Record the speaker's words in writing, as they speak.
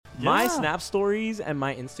My Snap stories and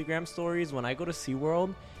my Instagram stories, when I go to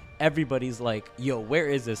SeaWorld, everybody's like, yo, where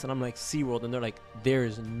is this? And I'm like, SeaWorld. And they're like,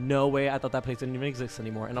 there's no way. I thought that place didn't even exist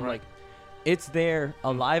anymore. And I'm like, it's there,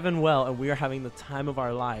 alive and well, and we are having the time of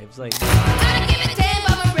our lives. Like, I give a damn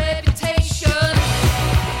about my reputation.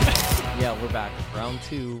 yeah, we're back. Round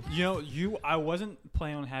 2. You know, I wasn't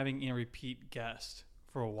planning on having a repeat guest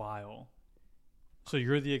for a while. So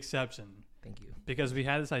you're the exception. Thank you. Because we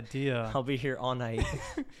had this idea. I'll be here all night.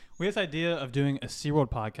 We had this idea of doing a SeaWorld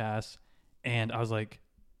podcast, and I was like,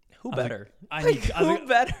 Who better? Who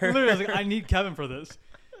better? Literally, I was like, I need Kevin for this.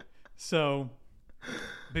 So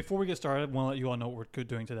before we get started, I want to let you all know what we're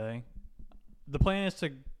doing today. The plan is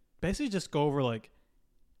to basically just go over like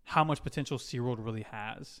how much potential SeaWorld really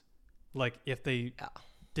has. Like if they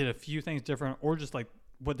did a few things different, or just like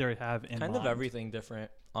what they have in kind mind. of everything different,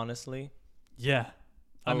 honestly. Yeah.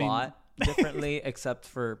 A lot differently, except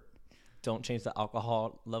for don't change the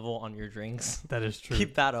alcohol level on your drinks. That is true.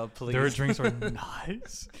 Keep that up, please. Their drinks are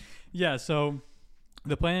nice. Yeah, so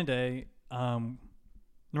the plan today, number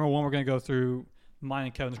one, we're going to go through mine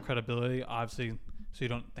and Kevin's credibility, obviously, so you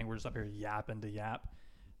don't think we're just up here yapping to yap.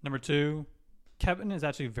 Number 2, Kevin is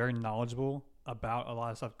actually very knowledgeable about a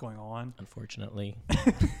lot of stuff going on. Unfortunately.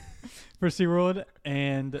 For SeaWorld.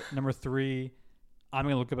 And number 3, I'm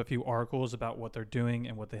going to look up a few articles about what they're doing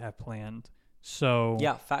and what they have planned. So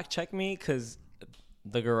yeah, fact check me, because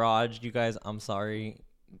the garage, you guys, I'm sorry.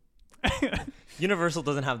 Universal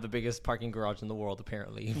doesn't have the biggest parking garage in the world,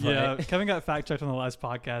 apparently. Yeah, Kevin got fact checked on the last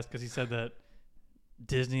podcast because he said that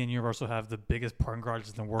Disney and Universal have the biggest parking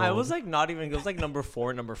garages in the world. I was like not even, it was like number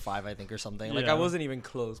 4, number 5, I think, or something. Like I wasn't even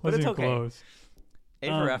close, but it's okay. Close. A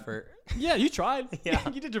for effort. Yeah, you tried. Yeah.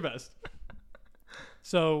 You did your best.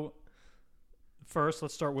 So first,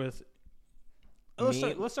 let's start with let's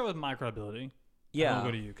start with my credibility. Yeah. I'll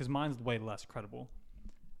go to you because mine's way less credible.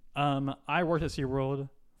 I worked at SeaWorld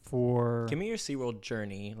for... Give me your SeaWorld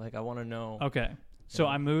journey. Like, I want to know. Okay. So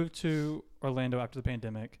I moved to Orlando after the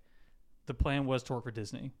pandemic. The plan was to work for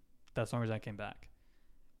Disney. That's the only reason I came back.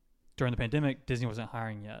 During the pandemic, Disney wasn't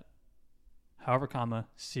hiring yet. However,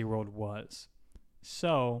 SeaWorld was.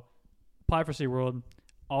 So, applied for SeaWorld,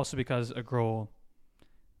 also because a girl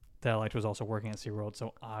that I liked was also working at SeaWorld.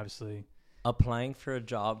 So, obviously... Applying for a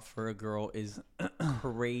job for a girl is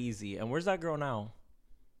crazy. And where's that girl now?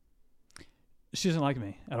 She doesn't like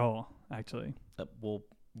me at all, actually. Well,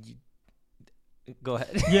 go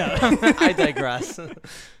ahead. Yeah. I digress.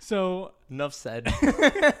 So... Enough said.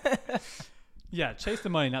 Yeah, chase the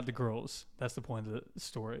money, not the girls. That's the point of the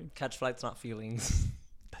story. Catch flights, not feelings.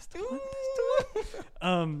 That's the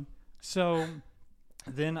one. So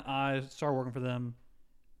then I started working for them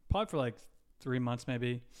probably for like 3 months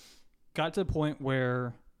maybe. Got to the point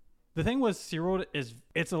where the thing was SeaWorld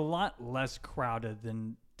it's a lot less crowded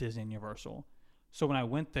than Disney and Universal. So when I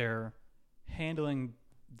went there, handling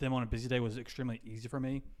them on a busy day was extremely easy for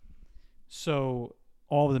me. So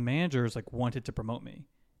all of the managers like wanted to promote me.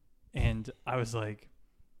 And I was like,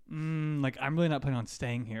 like I'm really not planning on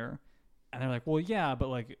staying here. And they're like, well, yeah, but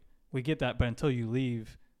like we get that, but until you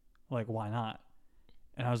leave, like why not?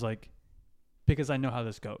 And I was like, because I know how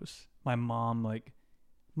this goes. My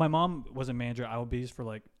mom was a manager at Applebee's for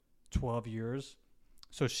like 12 years.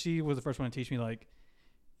 So she was the first one to teach me like,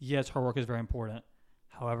 yes, hard work is very important.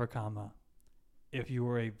 However, if you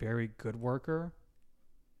are a very good worker,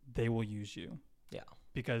 they will use you. Yeah.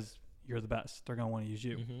 Because you're the best. They're going to want to use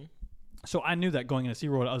you. Mm-hmm. So I knew that going into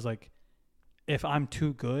SeaWorld, I was like, if I'm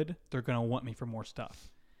too good, they're going to want me for more stuff.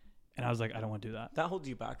 And I was like, I don't want to do that. That holds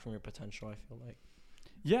you back from your potential, I feel like.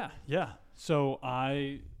 Yeah. So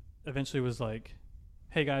I eventually was like,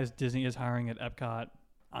 hey guys, Disney is hiring at Epcot.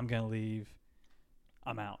 I'm going to leave.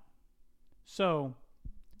 I'm out. So,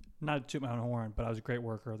 not to toot my own horn, but I was a great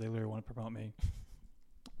worker. They literally wanted to promote me.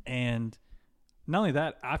 And not only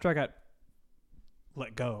that, after I got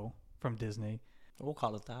let go from Disney. We'll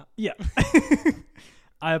call it that. Yeah.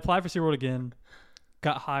 I applied for SeaWorld again,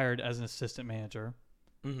 got hired as an assistant manager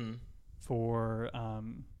for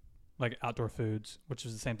like outdoor foods, which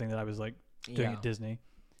is the same thing that I was like doing at Disney.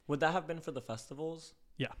 Would that have been for the festivals?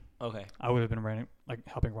 Yeah. Okay. I would have been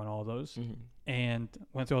helping run all of those, and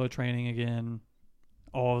went through all the training again.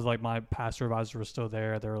 All of like my past supervisors were still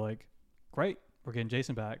there. They were like, "Great, we're getting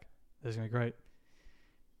Jason back. This is gonna be great."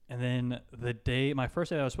 And then my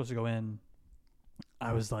first day I was supposed to go in,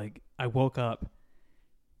 I was like, I woke up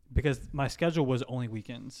because my schedule was only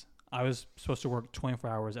weekends. I was supposed to work 24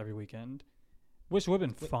 hours every weekend, which would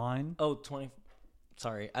have been fine. Oh, 20.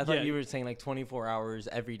 Sorry. I thought you were saying like 24 hours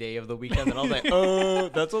every day of the weekend. And I was like, oh,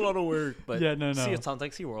 that's a lot of work. But no. See, it sounds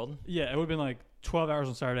like SeaWorld. Yeah, it would have been like 12 hours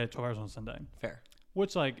on Saturday, 12 hours on Sunday. Fair.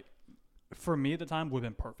 Which like for me at the time would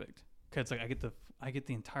have been perfect because like I get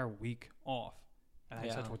the entire week off, and I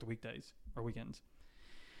just have to work the weekdays or weekends.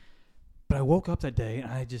 But I woke up that day and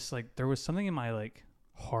I just like there was something in my like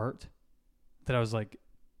heart that I was like,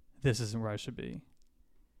 this isn't where I should be.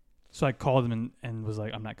 So I called them and was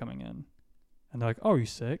like, I'm not coming in. And they're like, oh, are you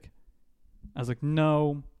sick? I was like,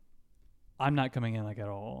 no, I'm not coming in like at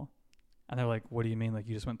all. And they're like, what do you mean? Like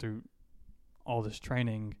you just went through all this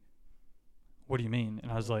training. What do you mean? And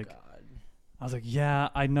I was like, yeah,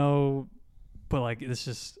 I know, but like it's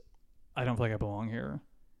just, I don't feel like I belong here.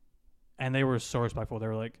 And they were so respectful. They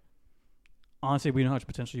were like, honestly, we know how much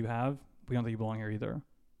potential you have. We don't think you belong here either. And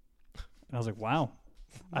I was like, wow.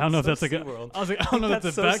 I don't know if that's like SeaWorld. I was like, I don't know if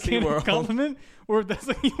that's a backhanded SeaWorld. compliment or if that's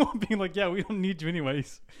like you being like, yeah, we don't need you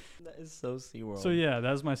anyways. That is so SeaWorld. So yeah,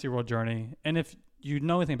 that was my SeaWorld journey. And if you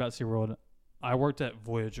know anything about SeaWorld, I worked at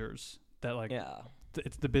Voyagers. That like,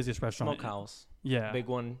 it's the busiest restaurant. Smokehouse. Yeah. Big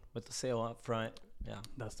one with the sail up front. Yeah.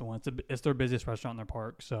 That's the one. It's their busiest restaurant in their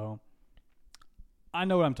park. So I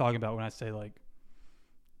know what I'm talking about when I say like,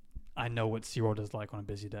 I know what SeaWorld is like on a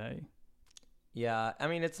busy day. Yeah, I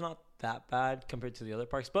mean, it's not that bad compared to the other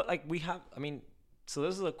parks, but like so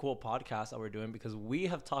this is a cool podcast that we're doing because we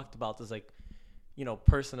have talked about this like,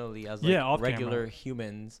 personally as like regular camera.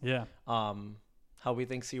 Humans. Yeah. How we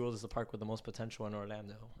think SeaWorld is the park with the most potential in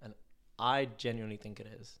Orlando, and I genuinely think it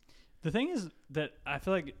is. The thing is that I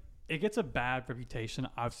feel like it gets a bad reputation,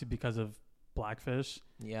 obviously because of Blackfish.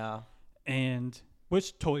 Yeah. And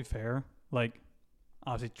which totally fair. Like,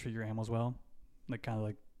 obviously treat your animals well, like kind of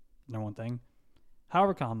like number one thing.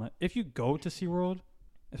 However, if you go to SeaWorld,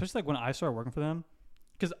 especially like when I started working for them,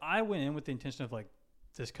 because I went in with the intention of like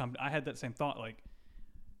this company, I had that same thought like,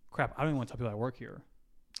 crap, I don't even want to tell people I work here.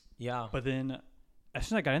 Yeah. But then as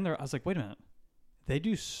soon as I got in there, I was like, wait a minute, they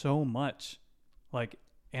do so much like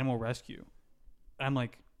animal rescue. And I'm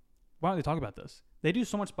like, why don't they talk about this? They do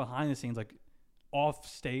so much behind the scenes, like off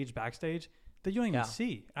stage, backstage, that you don't even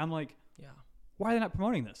see. I'm like, why are they not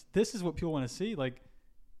promoting this? This is what people want to see. Like,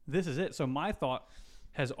 this is it. So my thought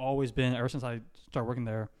has always been, ever since I started working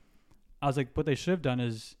there, I was like, what they should have done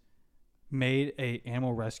is made a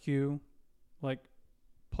animal rescue like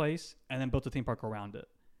place and then built a theme park around it.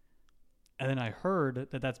 And then I heard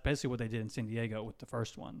that that's basically what they did in San Diego with the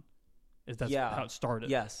first one. That's how it started.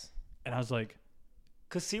 Yes. And I was like,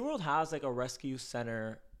 because SeaWorld has like a rescue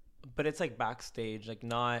center, but it's like backstage, like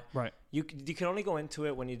not right. You can only go into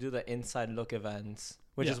it when you do the inside look events,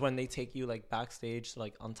 which is when they take you like backstage, so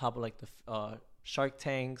like on top of like the shark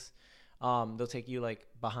tanks. They'll take you like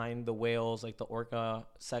behind the whales, like the orca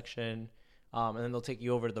section, and then they'll take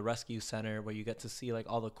you over to the rescue center where you get to see like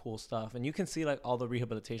all the cool stuff, and you can see like all the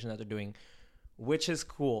rehabilitation that they're doing, which is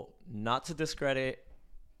cool. Not to discredit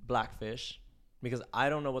Blackfish, because I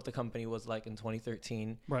don't know what the company was like in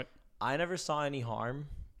 2013. Right. I never saw any harm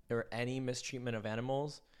or any mistreatment of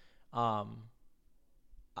animals.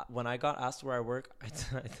 When I got asked where I work,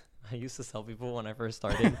 I used to tell people when I first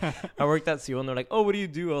started, I worked at SeaWorld, and they're like, oh, what do you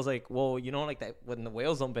do? I was like, well, like that when the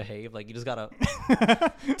whales don't behave, like you just gotta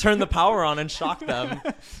turn the power on and shock them,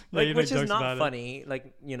 like, which is not funny,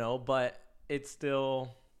 like, but it's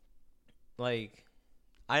still like,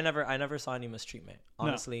 I never saw any mistreatment,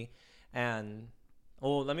 honestly. No. And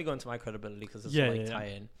let me go into my credibility because this will tie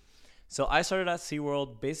in. So I started at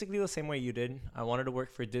SeaWorld basically the same way you did. I wanted to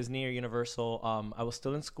work for Disney or Universal. I was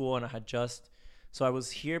still in school, and so I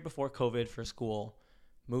was here before COVID for school,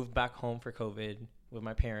 moved back home for COVID with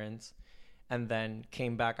my parents, and then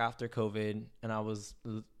came back after COVID. And I was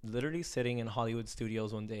literally sitting in Hollywood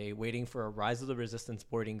Studios one day waiting for a Rise of the Resistance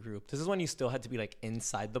boarding group. This is when you still had to be like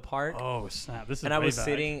inside the park. Oh, snap. This is and I was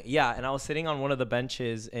sitting on one of the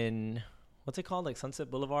benches in, what's it called? Like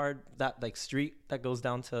Sunset Boulevard, that like street that goes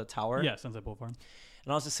down to Tower. Yeah, Sunset Boulevard.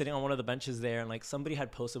 And I was just sitting on one of the benches there, and like somebody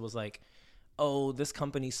had posted, was like, oh, this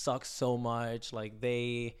company sucks so much. Like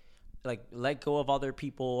they like let go of other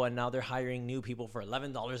people, and now they're hiring new people for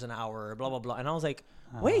 $11 an hour, blah, blah, blah. And I was like,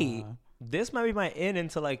 wait, this might be my in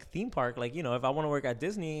into like theme park. Like, if I want to work at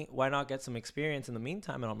Disney, why not get some experience in the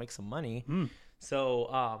meantime, and I'll make some money. So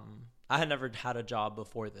I had never had a job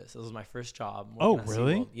before this. This was my first job. Oh,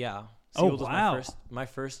 really? SeaWorld. Yeah. SeaWorld was my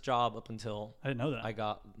first job up until I didn't know that. I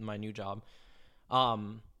got my new job.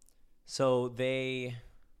 So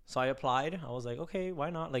I applied. I was like, okay, why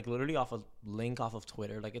not? Like literally off a link off of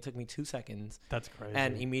Twitter. Like it took me 2 seconds. That's crazy.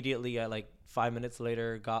 And immediately, I like 5 minutes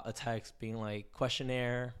later got a text being like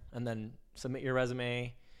questionnaire, and then submit your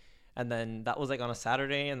resume. And then that was like on a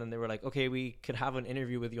Saturday. And then they were like, okay, we could have an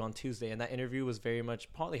interview with you on Tuesday. And that interview was very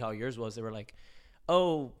much probably how yours was. They were like,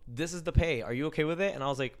 oh, this is the pay. Are you okay with it? And I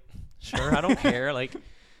was like, sure, I don't care. Like,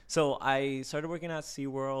 So I started working at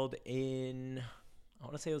SeaWorld in, I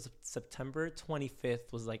want to say it was September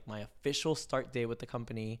 25th was like my official start day with the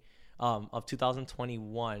company of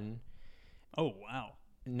 2021. Oh, wow.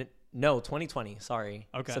 No, 2020. Sorry.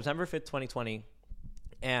 Okay. September 5th, 2020.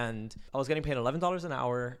 And I was getting paid $11 an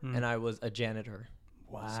hour, and I was a janitor.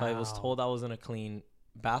 Wow. So I was told I was going to clean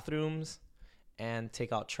bathrooms and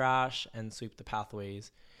take out trash and sweep the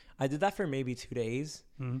pathways. I did that for maybe 2 days.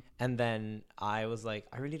 And then I was like,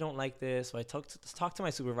 I really don't like this. So I talked to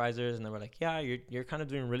my supervisors, and they were like, yeah, you're kind of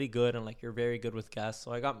doing really good, and like you're very good with guests.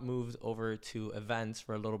 So I got moved over to events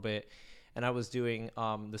for a little bit. And I was doing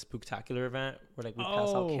the Spooktacular event where like we pass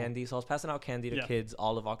out candy. So I was passing out candy to kids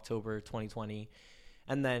all of October 2020.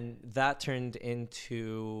 And then that turned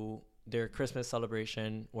into their Christmas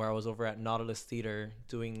celebration where I was over at Nautilus Theater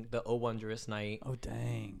doing the Oh Wondrous Night. Oh,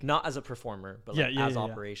 dang. Not as a performer, but like as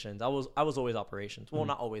operations. I was always operations. Well,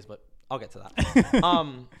 not always, but I'll get to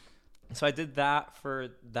that. So I did that for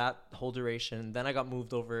that whole duration. Then I got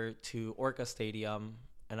moved over to Orca Stadium,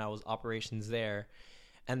 and I was operations there.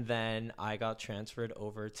 And then I got transferred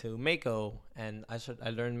over to Mako, and I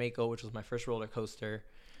learned Mako, which was my first roller coaster.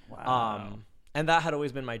 Wow. And that had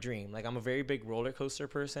always been my dream. Like, I'm a very big roller coaster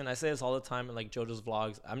person. I say this all the time in like JoJo's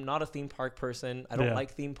vlogs. I'm not a theme park person. I don't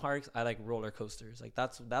like theme parks. I like roller coasters. Like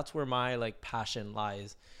that's where my like passion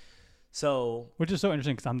lies. So, which is so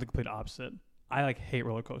interesting because I'm the complete opposite. I like hate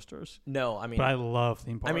roller coasters. No, I mean, but I love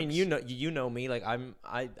theme parks. I mean, you know me. Like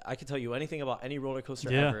I could tell you anything about any roller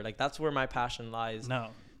coaster ever. Like that's where my passion lies. No.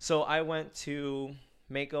 So I went to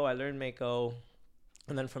Mako. I learned Mako,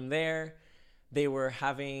 and then from there, they were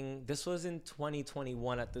having. This was in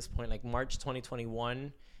 2021 at this point, like March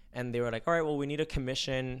 2021, and they were like, all right, well, we need a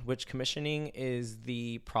commission. Which commissioning is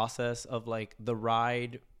the process of like the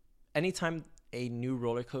ride. Anytime a new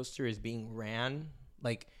roller coaster is being ran,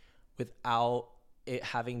 like, without it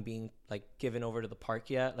having been like given over to the park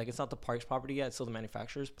yet, like it's not the park's property yet, it's still the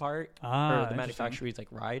manufacturer's park or the manufacturer's like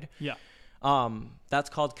ride. That's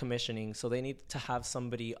called commissioning. So they need to have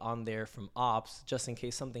somebody on there from ops just in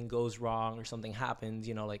case something goes wrong or something happens,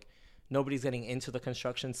 you know, like nobody's getting into the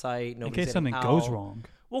construction site, nobody's in case something goes wrong.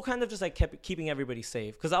 Well, kind of just like kept keeping everybody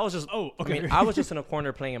safe, because I was just I mean, I was just in a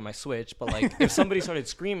corner playing in my Switch, but like if somebody started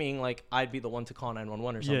screaming, like I'd be the one to call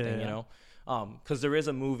 911 or something, you know. Because there is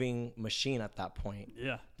a moving machine at that point.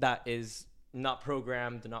 That is not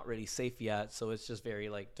programmed, not really safe yet. So it's just very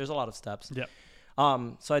like, there's a lot of steps.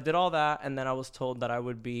 So I did all that, and then I was told that I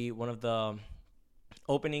would be one of the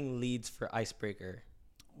opening leads for Icebreaker.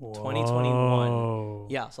 Whoa. 2021.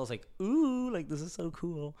 Yeah. So I was like, ooh, like this is so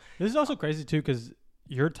cool. This is also crazy too, because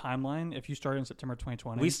your timeline, if you started in September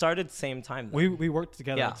 2020, we started same time then. We worked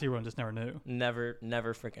together at Seaworld and just never knew. Never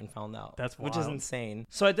freaking found out. That's wild. Which is insane.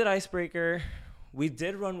 So I did Icebreaker. We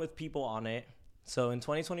did run with people on it. So in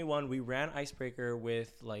 2021, we ran Icebreaker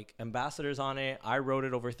with like ambassadors on it. I rode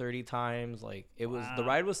it over 30 times. Like it was, the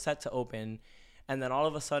ride was set to open. And then all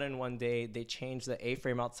of a sudden one day they changed the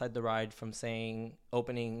A-frame outside the ride from saying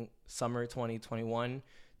opening summer 2021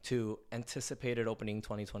 to anticipated opening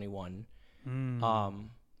 2021.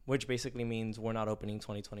 Which basically means we're not opening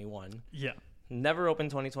 2021. Never opened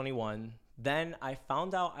 2021. Then I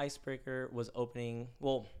found out Icebreaker was opening.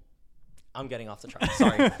 Well, I'm getting off the track.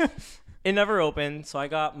 Sorry. It never opened. So I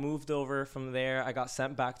got moved over from there. I got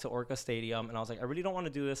sent back to Orca Stadium, and I was like, I really don't want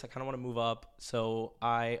to do this. I kind of want to move up. So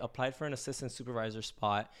I applied for an assistant supervisor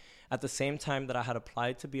spot at the same time that I had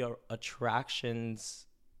applied to be a attractions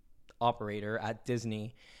operator at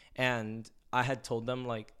Disney. And I had told them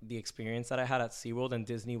like the experience that I had at SeaWorld, and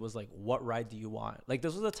Disney was like, what ride do you want? Like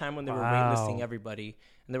this was a time when they were waitlisting everybody,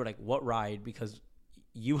 and they were like, what ride? Because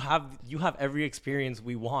you have every experience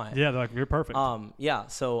we want. Yeah, they're like, you're perfect.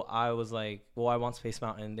 So I was like, well, I want Space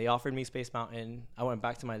Mountain. They offered me Space Mountain. I went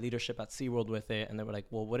back to my leadership at SeaWorld with it, and they were like,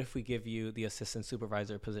 well, what if we give you the assistant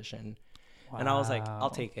supervisor position? And I was like, I'll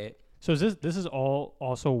take it. So this is all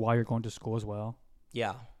also why you're going to school as well?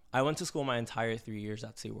 Yeah. I went to school my entire 3 years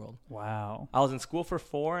at SeaWorld. Wow. I was in school for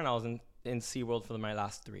 4, and I was in SeaWorld for my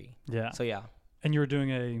last 3. Yeah. So, yeah. And you were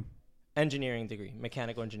doing a... engineering degree,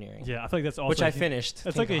 mechanical engineering. Yeah, I feel like that's also... which I finished.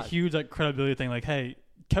 That's like God. A huge like credibility thing. Like, hey,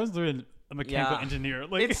 Kevin's literally a mechanical engineer.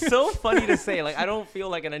 Like, it's so funny to say. Like, I don't feel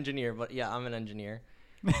like an engineer, but yeah, I'm an engineer.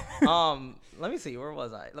 Let me see. Where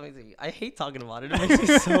was I? Let me see. I hate talking about it. It makes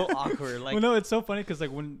me so awkward. Like, well, no, it's so funny because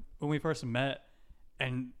like when we first met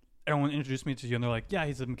and everyone introduced me to you and they're like, yeah,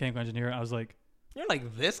 he's a mechanical engineer. I was like, you're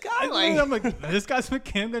like this guy? I'm like, this guy's a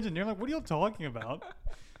mechanical engineer. I'm like, what are you talking about?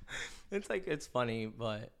 It's like, it's funny,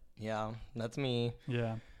 but yeah, that's me.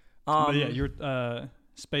 Yeah. But yeah, you're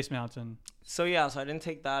Space Mountain. So yeah, so I didn't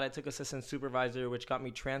take that. I took assistant supervisor, which got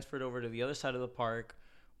me transferred over to the other side of the park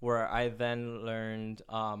where I then learned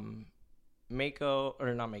Mako,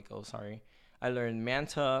 or not Mako, sorry. I learned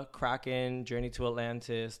Manta, Kraken, Journey to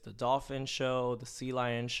Atlantis, the Dolphin Show, the Sea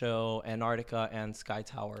Lion Show, Antarctica, and Sky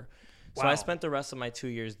Tower. So I Wow. spent the rest of my 2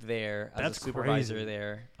 years there as That's a supervisor crazy.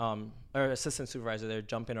 there, or assistant supervisor there,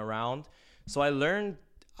 jumping around. So I learned,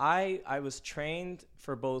 I was trained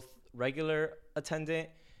for both regular attendant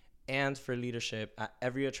and for leadership at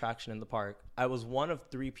every attraction in the park. I was one of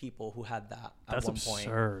 3 people who had that at That's one point.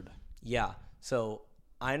 absurd. Yeah. So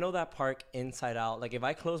I know that park inside out. Like if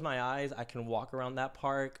I close my eyes, I can walk around that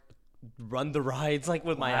park, run the rides like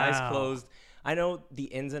with my eyes Wow. closed. I know the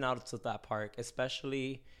ins and outs of that park,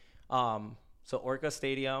 especially so Orca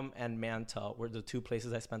Stadium and Manta were the 2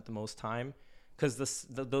 places I spent the most time. Because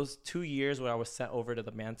those 2 years where I was sent over to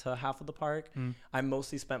the Manta half of the park, I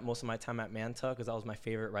mostly spent most of my time at Manta because that was my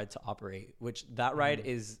favorite ride to operate. Which that ride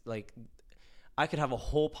is like, I could have a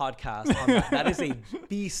whole podcast on that. That is a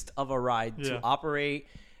beast of a ride Yeah. to operate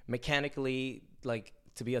mechanically, like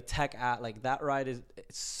to be a tech at. Like that ride is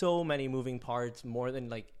so many moving parts, more than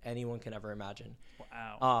like anyone can ever imagine.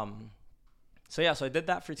 Wow. So I did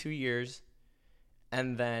that for 2 years.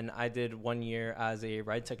 And then I did 1 year as a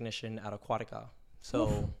ride technician at Aquatica.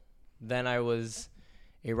 So then I was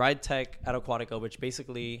a ride tech at Aquatica, which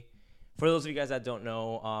basically, for those of you guys that don't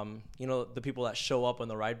know, you know, the people that show up when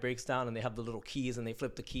the ride breaks down and they have the little keys and they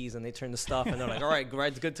flip the keys and they turn the stuff and they're like, all right,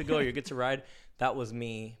 ride's good to go. You're good to ride. That was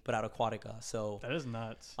me, but at Aquatica. So That is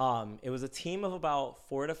nuts. it was a team of about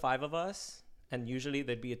 4 to 5 of us. And usually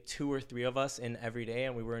there'd be 2 or 3 of us in every day.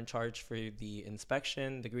 And we were in charge for the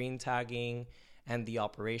inspection, the green tagging, and the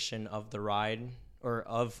operation of the ride, or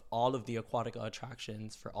of all of the Aquatica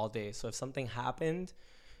attractions for all day. So if something happened,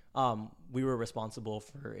 we were responsible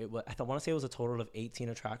for it. I want to say it was a total of 18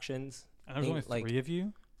 attractions. And there's only like, 3 of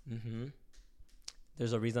you?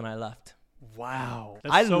 There's a reason I left. Wow.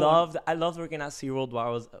 I loved working at SeaWorld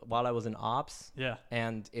while I was in ops. Yeah.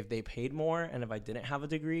 And if they paid more and if I didn't have a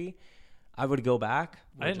degree, I would go back.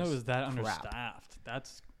 I didn't know it was that crap. understaffed.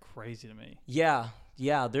 That's crazy to me.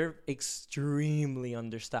 Yeah, they're extremely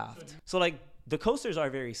understaffed. So like the coasters are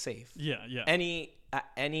very safe. Yeah. At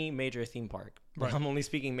any major theme park. Right. I'm only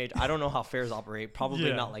speaking major. I don't know how fairs operate. Probably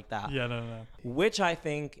Yeah. not like that. Yeah, no. Which I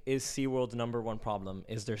think is SeaWorld's number one problem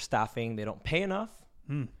is their staffing. They don't pay enough.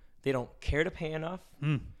 They don't care to pay enough.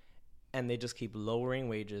 And they just keep lowering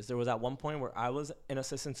wages. There was at one point where I was an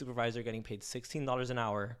assistant supervisor getting paid $16 an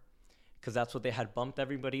hour because that's what they had bumped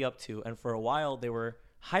everybody up to. And for a while, they were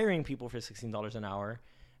hiring people for $16 an hour.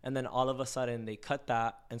 And then all of a sudden, they cut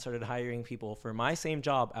that and started hiring people for my same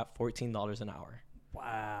job at $14 an hour.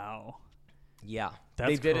 Wow. Yeah.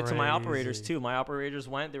 That's they did it to my operators, crazy. too. My operators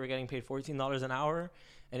went. They were getting paid $14 an hour.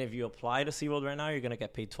 And if you apply to SeaWorld right now, you're going to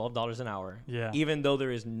get paid $12 an hour. Yeah. Even though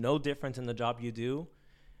there is no difference in the job you do.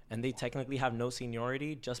 And they technically have no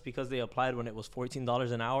seniority. Just because they applied when it was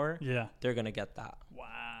 $14 an hour, Yeah. they're going to get that.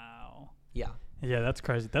 Wow. Yeah. Yeah, that's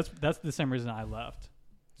crazy. That's the same reason I left.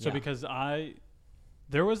 So Yeah. because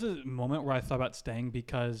there was a moment where I thought about staying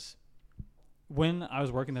because when I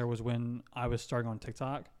was working there was when I was starting on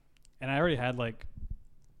TikTok, and I already had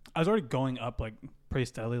I was already going up like pretty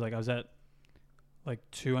steadily. Like I was at like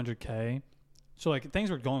 200K. So like things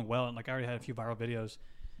were going well, and like I already had a few viral videos.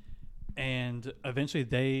 And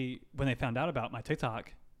eventually when they found out about my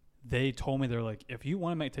TikTok, they told me, they're like, if you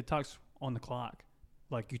want to make TikToks on the clock,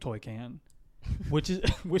 like you totally can, which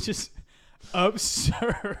is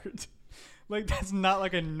absurd. Like that's not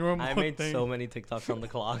like a normal I made thing. so many TikToks on the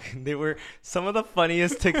clock. They were some of the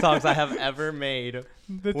funniest TikToks I have ever made.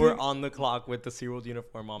 Were on the clock with the SeaWorld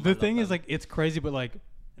uniform on. The thing is, like, it's crazy, but like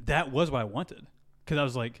that was what I wanted, because I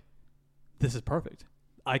was like, this is perfect.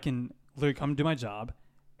 I can literally come do my job,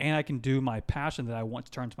 and I can do my passion that I want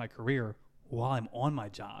to turn into my career while I'm on my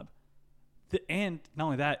job. And not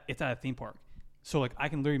only that, it's at a theme park, so like I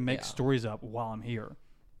can literally make stories up while I'm here.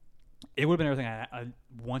 It would have been everything I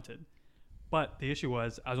wanted. But the issue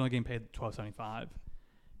was I was only getting paid $12.75,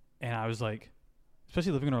 and I was like,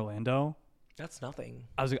 especially living in Orlando, that's nothing.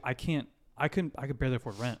 I was like, I could barely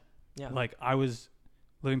afford rent. Yeah. Like I was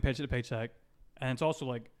living paycheck to paycheck, and it's also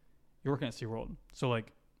like you're working at SeaWorld, so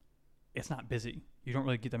like it's not busy. You don't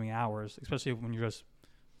really get that many hours, especially when you're just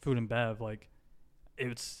food and bev. Like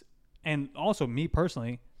and also me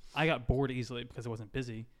personally, I got bored easily because it wasn't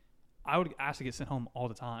busy. I would actually get sent home all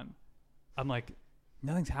the time. I'm like,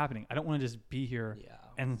 nothing's happening. I don't want to just be here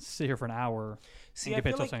and sit here for an hour and get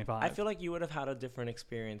paid $12.75. I feel like you would have had a different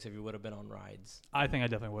experience if you would have been on rides. I think I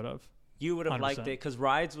definitely would have. You would have 100%. liked it because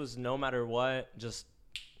rides was no matter what, just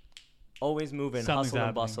always moving, Something's hustle and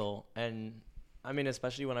happening. bustle. And I mean,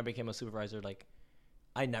 especially when I became a supervisor, like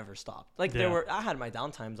I never stopped. Like I had my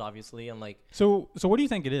downtimes obviously, and like. So what do you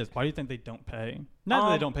think it is? Why do you think they don't pay? Not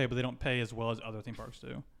that they don't pay, but they don't pay as well as other theme parks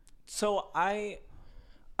do. So I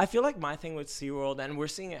feel like my thing with SeaWorld, and we're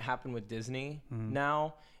seeing it happen with Disney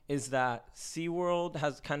now, is that SeaWorld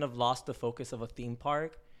has kind of lost the focus of a theme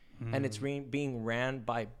park, and it's being ran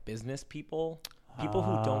by business people who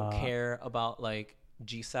don't care about like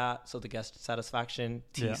GSAT, so the guest satisfaction,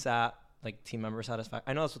 TSAT, like team member satisfaction.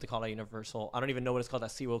 I know that's what they call it at Universal. I don't even know what it's called at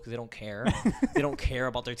SeaWorld because they don't care. They don't care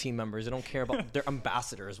about their team members. They don't care about their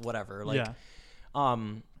ambassadors, whatever. Like,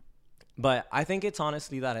 but I think it's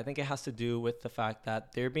honestly that. I think it has to do with the fact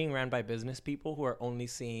that they're being ran by business people who are only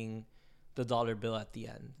seeing the dollar bill at the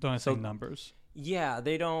end. Don't see numbers. Yeah,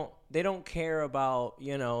 they don't care about,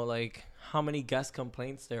 like how many guest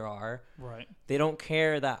complaints there are. Right. They don't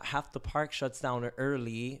care that half the park shuts down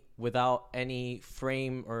early without any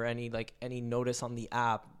frame or any notice on the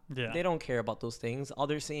app. Yeah. They don't care about those things. All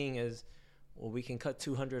they're seeing is, well, we can cut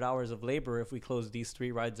 200 hours of labor if we close these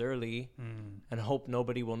 3 rides early and hope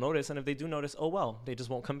nobody will notice. And if they do notice, oh, well, they just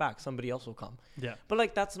won't come back. Somebody else will come. Yeah. But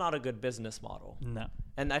like, that's not a good business model. No.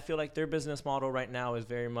 And I feel like their business model right now is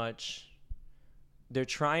very much, they're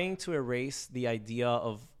trying to erase the idea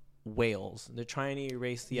of whales. They're trying to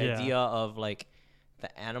erase the idea of like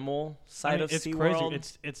the animal side of it's SeaWorld.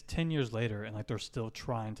 Crazy. It's 10 years later and like they're still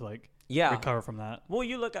trying to like recover from that. Well,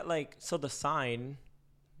 you look at like, so the sign,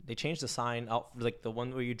 they changed the sign out, like the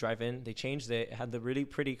one where you drive in, they changed it. It had the really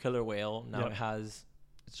pretty killer whale. Now it's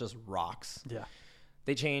just rocks. Yeah.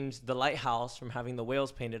 They changed the lighthouse from having the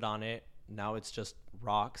whales painted on it. Now it's just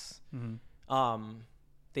rocks.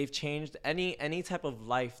 They've changed any type of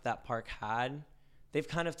life that park had. They've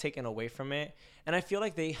kind of taken away from it. And I feel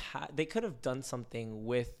like they could have done something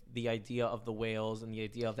with the idea of the whales and the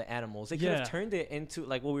idea of the animals. They could have turned it into,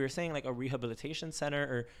 like what we were saying, like a rehabilitation center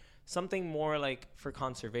or something more like for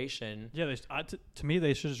conservation. Yeah, to me,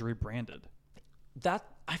 they should just rebranded. That,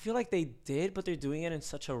 I feel like they did, but they're doing it in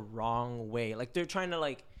such a wrong way. Like they're trying to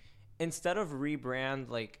like, instead of rebrand,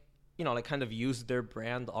 like, like kind of use their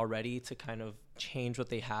brand already to kind of change what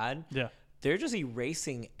they had. Yeah. They're just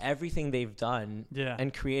erasing everything they've done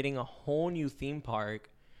and creating a whole new theme park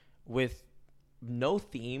with no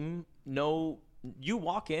theme, you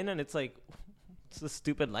walk in and it's like, what's the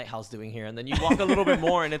stupid lighthouse doing here? And then you walk a little bit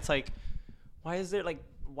more and it's like, why is there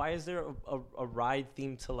a ride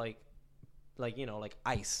themed to like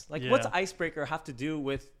ice? Like what's Icebreaker have to do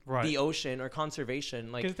with the ocean or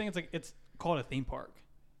conservation? Like, because the thing is, like, it's called a theme park.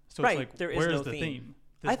 So right, it's like, there is where's no the theme?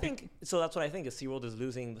 I think so. That's what I think is SeaWorld is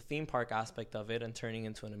losing the theme park aspect of it and turning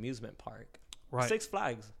into an amusement park. Right. Six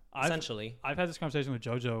Flags, essentially. I've had this conversation with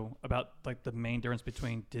JoJo about like the main difference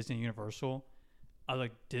between Disney and Universal. I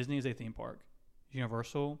like Disney is a theme park.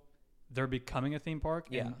 Universal, they're becoming a theme park,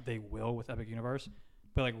 and they will with Epic Universe.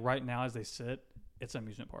 But like right now, as they sit, it's an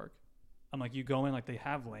amusement park. I'm like, you go in, like they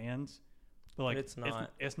have lands, but like it's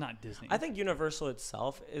not. It's not Disney. I think Universal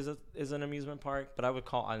itself is an amusement park, but I would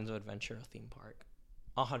call Islands of Adventure a theme park.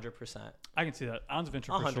 100%. I can see that. Islands of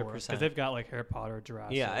Adventure for sure, because they've got like Harry Potter,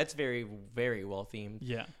 Jurassic. Yeah, it's very, very well themed.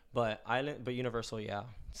 Yeah, but Universal,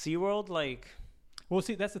 SeaWorld, like. Well,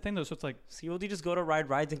 see, that's the thing though. So it's like SeaWorld, you just go to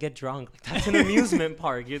rides and get drunk. Like, that's an amusement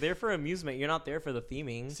park. You're there for amusement. You're not there for the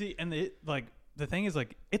theming. See, and the thing is,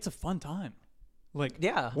 like, it's a fun time. Like,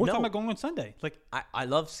 we're talking about going on Sunday. Like, I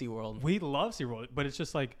love SeaWorld. We love SeaWorld, but it's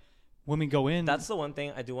just like when we go in. That's the one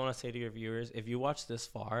thing I do want to say to your viewers. If you watch this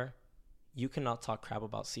far, you cannot talk crap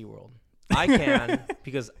about SeaWorld. I can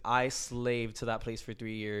because I slaved to that place for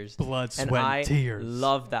 3 years. Blood, sweat, and tears. I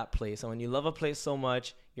love that place. And when you love a place so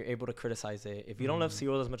much, you're able to criticize it. If you don't love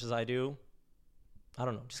SeaWorld as much as I do, I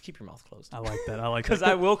don't know. Just keep your mouth closed. I like that. I like that. Because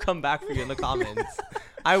I will come back for you in the comments.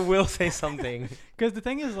 I will say something. Because the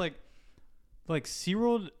thing is, like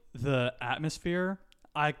SeaWorld, the atmosphere,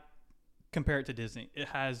 I compare it to Disney. It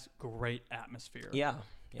has great atmosphere. Yeah.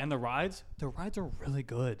 And the rides are really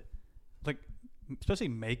good. Like, especially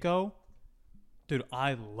Mako. Dude,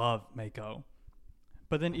 I love Mako.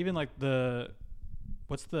 But then even like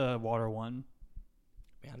what's the water one?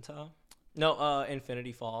 Manta? No,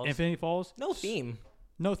 Infinity Falls. Infinity Falls? No theme.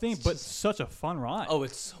 No theme, but such a fun ride. Oh,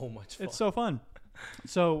 it's so much fun. It's so fun.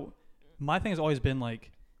 So my thing has always been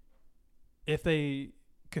like, if they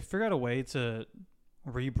could figure out a way to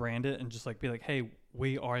rebrand it and just like be like, hey,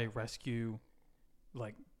 we are a rescue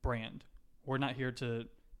like brand. We're not here to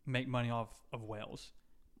make money off of whales.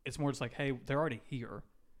 It's more just like, hey, they're already here.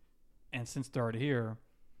 And since they're already here,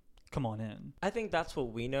 come on in. I think that's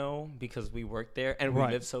what we know because we work there and we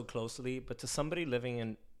live so closely. But to somebody living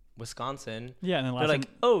in Wisconsin. Yeah, and then They're last like,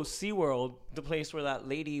 time, oh, SeaWorld, the place where that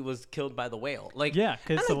lady was killed by the whale. Like, yeah,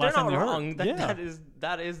 because and the like, last they're time not they wrong. heard.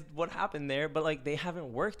 That is what happened there. But like, they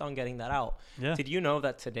haven't worked on getting that out. Yeah. Did you know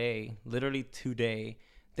that today, literally today,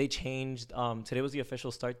 they changed? Today was the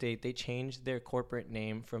official start date. They changed their corporate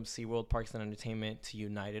name from SeaWorld Parks and Entertainment to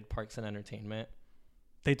United Parks and Entertainment.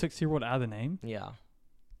 They took SeaWorld out of the name? Yeah.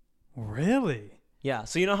 Really? Yeah.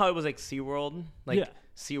 So you know how it was like SeaWorld? Like Yeah.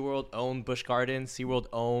 SeaWorld owned Busch Gardens, SeaWorld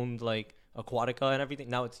owned like Aquatica and everything.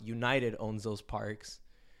 Now it's United owns those parks.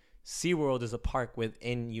 SeaWorld is a park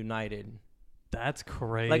within United. That's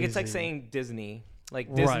crazy. Like it's like saying Disney. Like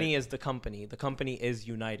Right. Disney is the company. The company is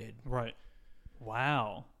United. Right.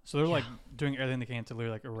 Wow. So they're like doing everything they can to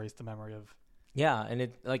literally like erase the memory of. Yeah, and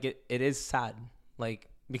it is sad. Like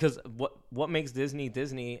because what makes Disney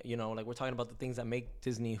Disney, you know, like we're talking about the things that make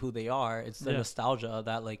Disney who they are. It's the nostalgia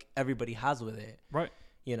that like everybody has with it. Right.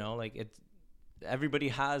 You know, like it's everybody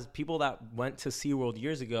has people that went to SeaWorld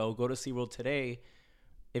years ago go to SeaWorld today.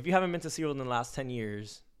 If you haven't been to SeaWorld in the last 10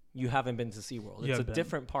 years, you haven't been to SeaWorld. It's a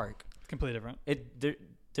different park. It's completely different.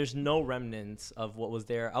 There's no remnants of what was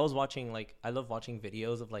there. I was watching I love watching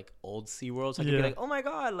videos of like old SeaWorld. So I could be like, oh my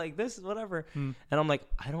God, like this, whatever. And I'm like,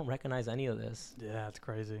 I don't recognize any of this. Yeah, it's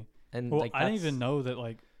crazy. And well, like, I didn't even know that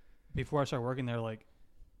like before I started working there, like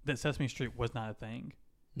that Sesame Street was not a thing.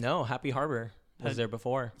 No, Happy Harbor was there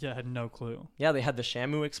before. Yeah, I had no clue. Yeah, they had the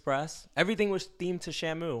Shamu Express. Everything was themed to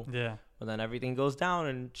Shamu. Yeah. But then everything goes down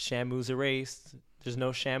and Shamu's erased. There's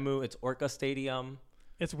no Shamu. It's Orca Stadium.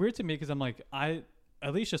 It's weird to me because I'm like,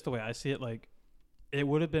 at least just the way I see it, like it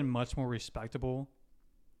would have been much more respectable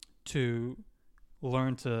to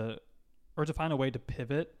learn to, or to find a way to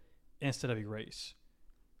pivot instead of erase.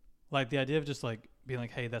 Like the idea of just like being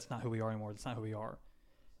like, hey, that's not who we are anymore. That's not who we are.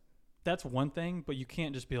 That's one thing, but you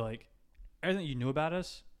can't just be like, everything you knew about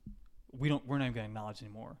us, we're not even going to acknowledge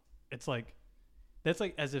anymore. It's like, that's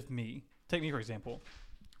like as if take me for example,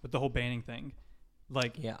 with the whole banning thing.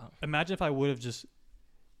 Like, imagine if I would have just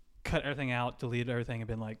cut everything out, deleted everything, and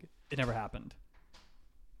been like, it never happened.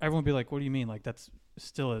 Everyone would be like, what do you mean? Like, that's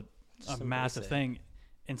still a massive thing.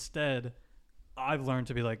 Instead, I've learned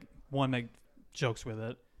to be like, one, make jokes with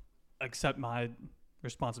it, accept my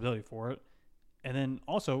responsibility for it, and then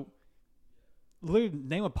also literally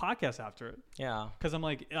name a podcast after it. Yeah. Because I'm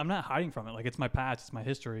like, I'm not hiding from it. Like, it's my past, it's my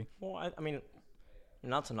history. Well, I mean,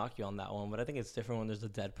 not to knock you on that one, but I think it's different when there's a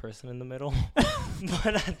dead person in the middle.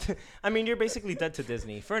 But I mean, you're basically dead to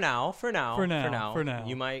Disney for now. For now,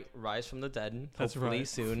 you might rise from the dead. That's hopefully right.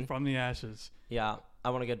 Soon From the ashes. Yeah, I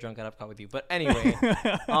want to get drunk at Epcot with you, but anyway,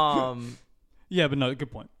 yeah, but no,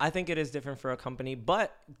 good point. I think it is different for a company,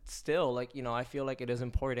 but still, like, you know, I feel like it is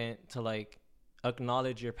important to like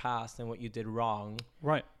acknowledge your past and what you did wrong.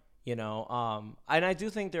 Right. You know, and I do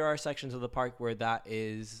think there are sections of the park where that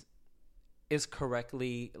is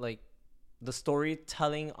correctly, like the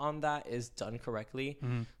storytelling on that is done correctly.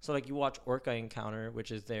 Mm-hmm. So like you watch Orca Encounter,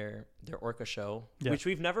 which is their Orca show, which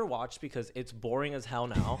we've never watched because it's boring as hell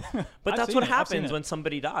now. But that's what happens when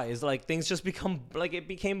somebody dies. Like things just become like, it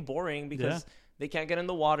became boring because they can't get in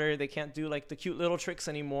the water. They can't do like the cute little tricks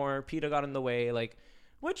anymore. PETA got in the way, like,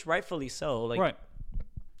 which rightfully so. Like, right.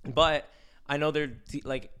 But I know they're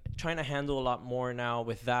like trying to handle a lot more now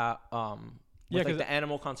with that. With like the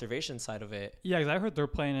animal conservation side of it. Yeah, because I heard their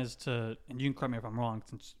plan is to, and you can correct me if I'm wrong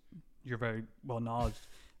since you're very well knowledged.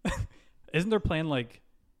 Isn't their plan like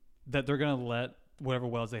that they're going to let whatever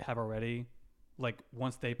whales they have already, like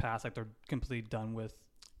once they pass, like they're completely done with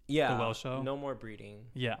the whale show? No more breeding.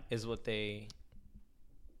 Yeah. Is what they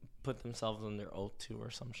put themselves on their oath to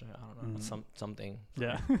or some shit. I don't know. Something.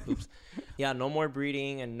 Yeah. Oops. Yeah, no more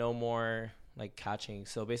breeding and no more like catching.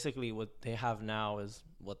 So basically what they have now is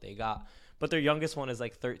what they got. But their youngest one is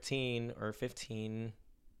like 13 or 15.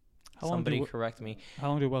 Somebody correct me. How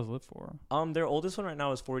long do whales live for? Their oldest one right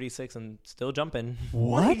now is 46 and still jumping.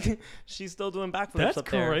 What? Like, she's still doing backflips up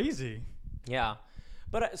there. That's crazy. Yeah.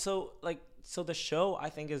 But so the show I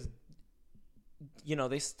think is, you know,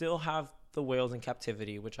 they still have the whales in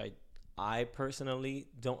captivity, which I personally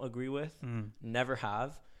don't agree with. Never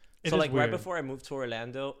have. So like right before I moved to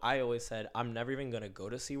Orlando, I always said I'm never even going to go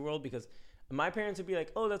to SeaWorld because my parents would be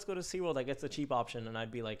like, oh, let's go to SeaWorld. Like, it's a cheap option. And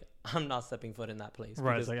I'd be like, I'm not stepping foot in that place.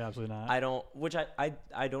 Right. It's like, absolutely not. I don't, which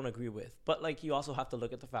I don't agree with. But, like, you also have to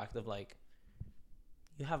look at the fact of, like,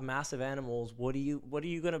 you have massive animals. What are you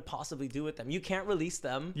going to possibly do with them? You can't release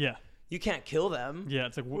them. Yeah. You can't kill them. Yeah.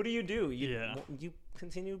 It's like, what do? You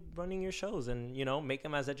continue running your shows and, you know, make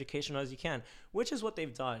them as educational as you can, which is what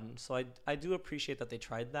they've done. So I do appreciate that they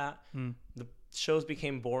tried that. The shows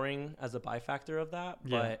became boring as a byfactor of that.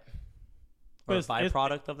 But... Or But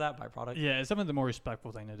byproduct of that. Byproduct. Yeah, it's something the more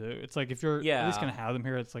respectful thing to do. It's like if you're at least gonna have them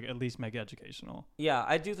here, it's like at least make it educational. Yeah,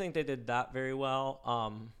 I do think they did that very well.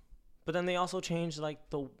 But then they also changed like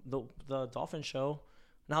the dolphin show.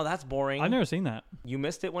 Now that's boring. I've never seen that. You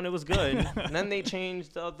missed it when it was good. And then they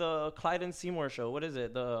changed the Clyde and Seymour show. What is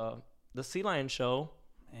it? The Sea Lion show.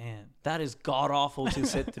 Man, That is god awful to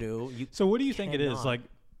sit through. so what do you think it is? cannot. Like,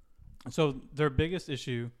 so their biggest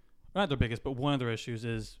issue, not their biggest, but one of their issues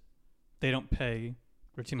is they don't pay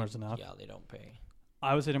their team members enough. Yeah, they don't pay.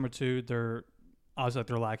 I would say number two, they're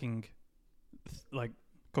lacking like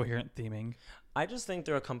coherent theming. I just think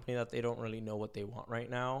they're a company that they don't really know what they want right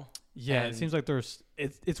now. Yeah, it And- seems like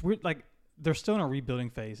it's weird. Like they're still in a rebuilding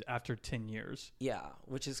phase after 10 years. Yeah,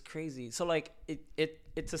 which is crazy. So like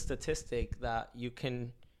it's a statistic that you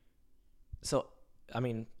can. So I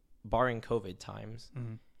mean, barring COVID times,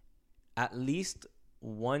 at least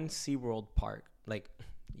one SeaWorld park, like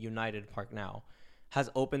United Park now, has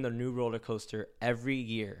opened a new roller coaster every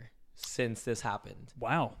year since this happened.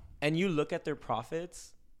 Wow. And you look at their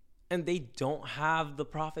profits, and they don't have the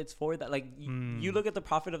profits for that. Like you look at the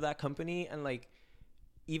profit of that company, and like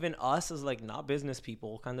even us as like not business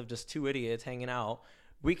people, kind of just two idiots hanging out,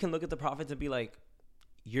 we can look at the profits and be like,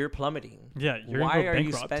 you're plummeting. Yeah, you're Why gonna go are you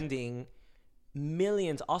bankrupt. spending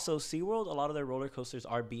millions? Also, SeaWorld, a lot of their roller coasters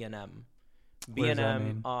are B&M. What does that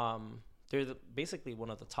B&M, mean? they're basically one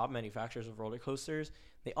of the top manufacturers of roller coasters.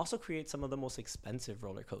 They also create some of the most expensive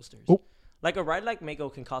roller coasters. Oh. Like a ride like Mako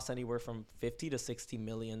can cost anywhere from $50 to $60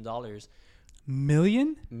 million.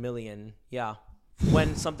 Million? Yeah.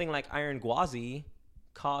 When something like Iron Gwazi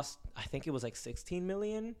cost, I think it was like 16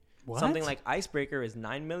 million. What? Something like Icebreaker is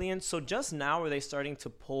 9 million. So just now are they starting to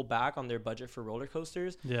pull back on their budget for roller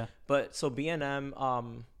coasters? Yeah. But so B&M,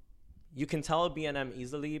 you can tell B&M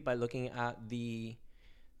easily by looking at the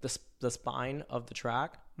spine of the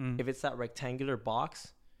track. If it's that rectangular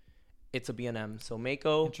box, it's a B&M. So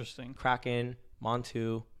Mako, Interesting. Kraken,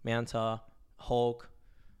 Montu, Manta, Hulk,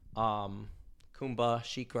 Kumba,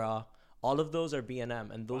 Shikra, all of those are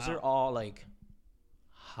B&M, and those Wow. are all like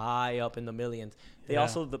high up in the millions. They Yeah.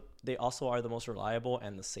 they also are the most reliable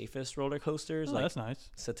and the safest roller coasters, Oh, like that's nice.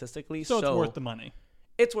 statistically. So it's worth the money.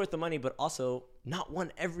 It's worth the money, but also not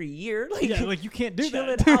one every year. Like, Yeah, like you can't do chill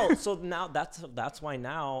that. it out. So now that's why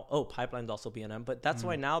now. Oh, Pipeline's also B&M, but that's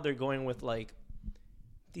why now they're going with like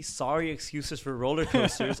these sorry excuses for roller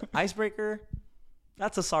coasters. Icebreaker,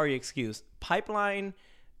 that's a sorry excuse. Pipeline,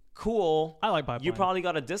 cool. I like Pipeline. You probably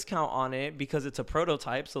got a discount on it because it's a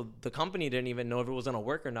prototype, so the company didn't even know if it was gonna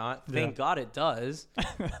work or not. Thank God it does.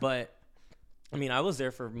 But I mean, I was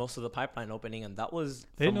there for most of the Pipeline opening, and that was,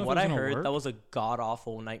 They didn't from know if what it was I gonna heard, work? that was a god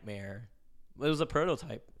awful nightmare. It was a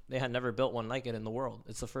prototype. They had never built one like it in the world.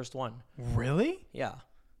 It's the first one. Really? Yeah.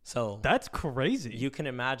 So That's crazy. you can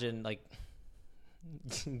imagine, like,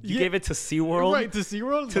 you Yeah. gave it to SeaWorld. Right, to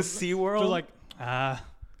SeaWorld? To SeaWorld. They're like,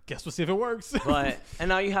 guess we'll see if it works. But, and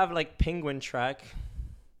now you have, like, Penguin Trek.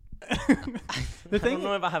 I don't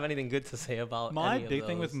know if I have anything good to say about My any of big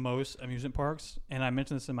thing with those. most amusement parks, and I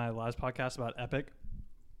mentioned this in my last podcast about Epic,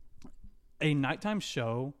 a nighttime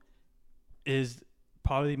show is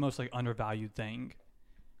probably the most like undervalued thing.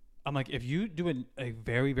 I'm like, if you do a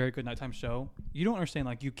very, very good nighttime show, you don't understand,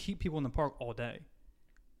 like, you keep people in the park all day.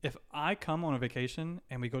 If I come on a vacation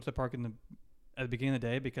and we go to the park at the beginning of the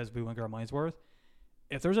day because we want to get our money's worth,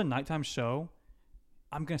 if there's a nighttime show,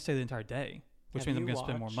 I'm going to stay the entire day, which Have means I'm you going to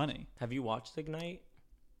spend more watched- money. Have you watched Ignite?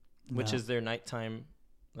 Which No. is their nighttime,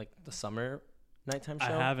 like the summer nighttime show? I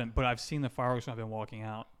haven't, but I've seen the fireworks when I've been walking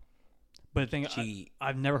out. But the thing, Gee.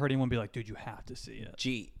 I've never heard anyone be like, dude, you have to see it.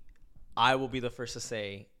 Gee, I will be the first to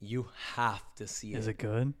say you have to see Is it. it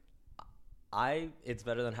good? It's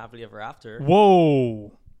better than Happily Ever After.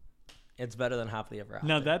 Whoa. It's better than Happily Ever After.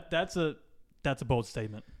 No, that's a bold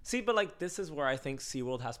statement. See, but like this is where I think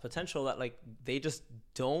SeaWorld has potential that like they just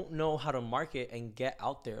don't know how to market and get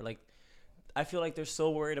out there. Like I feel like they're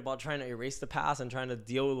so worried about trying to erase the past and trying to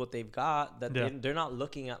deal with what they've got that Yeah. they're not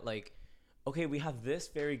looking at like, okay, we have this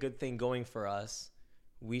very good thing going for us.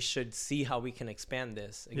 We should see how we can expand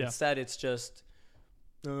this. Yeah. Instead, it's just,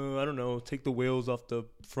 I don't know, take the whales off the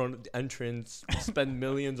front entrance, spend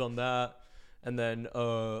millions on that. And then,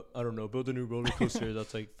 I don't know, build a new roller coaster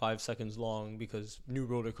that's like 5 seconds long because new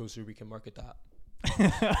roller coaster, we can market that.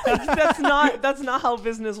 That's not how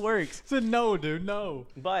business works. So no, dude, no.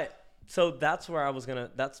 But so that's where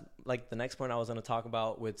that's like the next point I was going to talk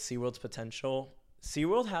about with SeaWorld's potential.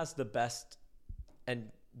 SeaWorld has the best, and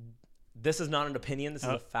this is not an opinion, this is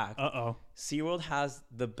a fact. Uh-oh. SeaWorld has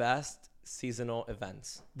the best seasonal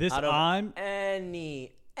events. This out of I'm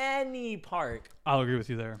any park. I'll agree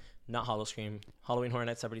with you there. Not Hollowscream. Halloween Horror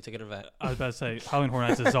Nights separately ticket event. I was about to say Halloween Horror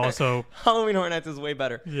Nights is also Halloween Horror Nights is way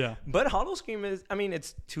better. yeah. But Hollowscream is, I mean,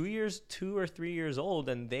 it's 2 or 3 years old,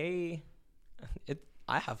 and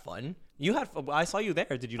I have fun. I saw you there.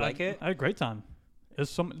 Did you like it? I had a great time.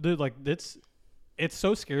 It's some dude like it's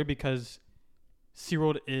so scary because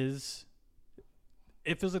SeaWorld is.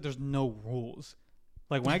 It feels like there's no rules.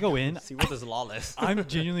 Like when I go in, SeaWorld is lawless. I'm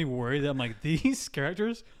genuinely worried that I'm like these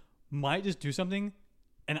characters might just do something,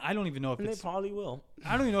 and I don't even know if And they it's. probably will.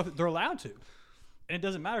 I don't even know if they're allowed to, and it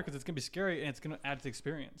doesn't matter because it's gonna be scary and it's gonna add to the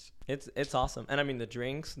experience. It's awesome. And I mean the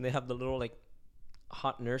drinks. They have the little like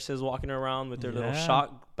hot nurses walking around with their little Yeah.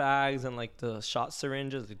 shot bags and like the shot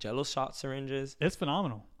syringes, the Jello shot syringes. It's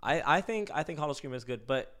phenomenal. I think Hollowscream is good,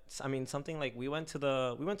 but I mean something like we went to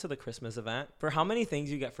the Christmas event. For how many things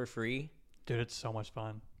you get for free? Dude, it's so much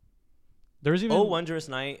fun. There's even Wondrous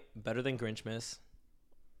Night better than Grinchmas.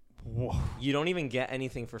 Whoa. You don't even get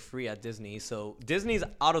anything for free at Disney, so Disney's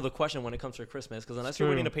out of the question when it comes to Christmas because unless It's you're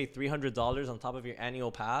true. willing to pay $300 on top of your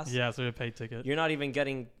annual pass, Yeah, so you pay ticket. you're not even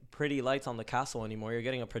getting pretty lights on the castle anymore. You're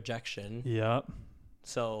getting a projection. Yep.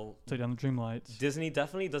 So Take down the dream lights. Disney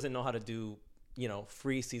definitely doesn't know how to do,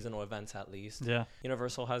 free seasonal events at least. Yeah.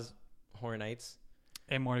 Universal has Horror Nights.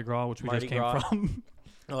 And Mardi Gras, which we Mardi just came Gras. from.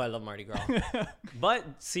 Oh, I love Mardi Gras.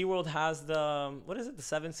 But SeaWorld has the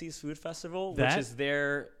Seven Seas Food Festival, which That- is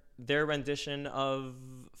their rendition of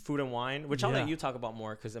Food and Wine, which I'll Yeah. let you talk about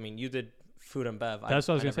more because I mean you did Food and Bev. That's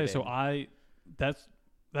what I was gonna never say. So did.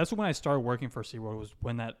 that's when I started working for SeaWorld was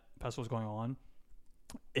when that festival was going on.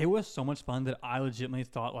 It was so much fun that I legitimately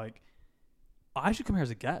thought like I should come here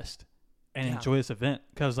as a guest and Yeah. enjoy this event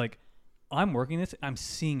because like I'm working this, I'm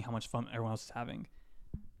seeing how much fun everyone else is having.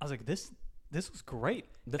 I was like, this was great.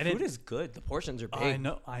 The And food is good. The portions are big.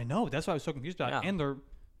 I know. That's why I was so confused about it. Yeah. And they're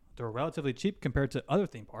relatively cheap compared to other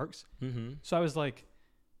theme parks. Mm-hmm. So I was like,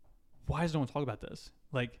 why does no one talk about this?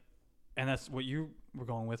 Like, and that's what you were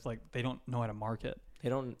going with. Like, they don't know how to market, They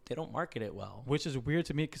don't market it well. which is weird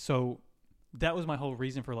to me. So that was my whole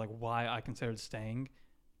reason for like why I considered staying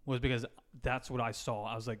was because that's what I saw.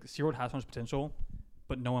 I was like, SeaWorld has so much potential,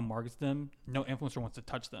 but no one markets them. No influencer wants to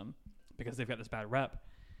touch them because they've got this bad rep.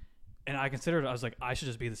 And I considered, I was like, I should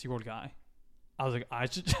just be the SeaWorld guy. I was like, I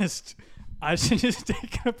should just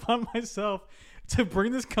take it upon myself to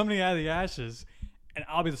bring this company out of the ashes, and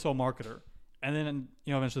I'll be the sole marketer. And then,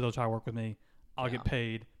 eventually they'll try to work with me. I'll get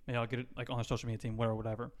paid. Maybe I'll get it like on their social media team,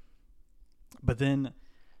 whatever. But then,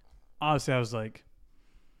 honestly, I was like,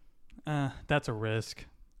 that's a risk.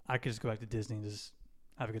 I could just go back to Disney and just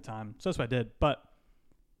have a good time. So that's what I did. But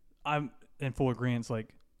I'm in full agreement. Like,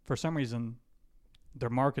 for some reason, their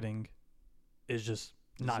marketing is just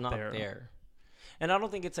not there. And I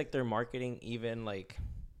don't think it's like their marketing even like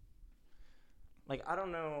I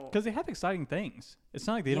don't know. Because they have exciting things. It's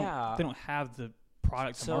not like they don't have the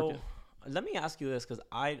product to So market. let me ask you this because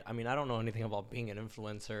I mean I don't know anything about being an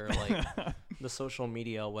influencer like the social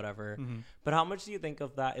media whatever. Mm-hmm. But how much do you think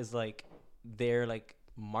of that is like their like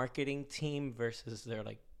marketing team versus their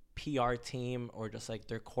like PR team or just like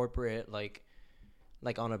their corporate like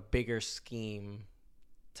on a bigger scheme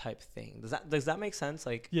type thing? Does that make sense?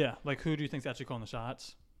 Like Yeah, like who do you think's actually calling the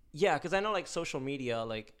shots? yeah, because I know like social media,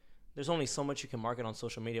 like there's only so much you can market on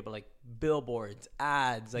social media, but like billboards,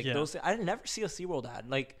 ads, like those. I never see a SeaWorld ad.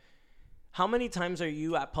 Like, how many times are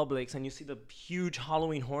you at Publix and you see the huge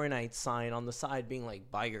Halloween Horror Nights sign on the side being like,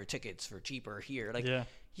 buy your tickets for cheaper here? Like,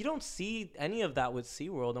 you don't see any of that with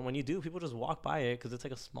SeaWorld. And when you do, people just walk by it because it's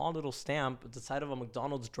like a small little stamp at the side of a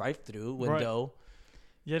McDonald's drive-through window. Right.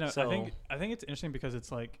 Yeah, no, So- I think it's interesting because it's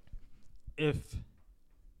like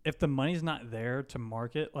if the money's not there to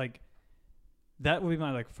market, like that would be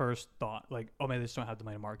my like first thought. Like, oh, maybe they just don't have the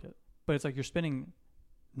money to market. But it's like you're spending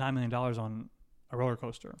 $9 million on a roller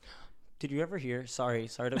coaster. Did you ever hear? Sorry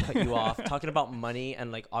to cut you off. Talking about money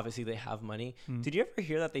and like obviously they have money. Did you ever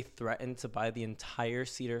hear that they threatened to buy the entire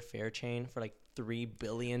Cedar Fair chain for like $3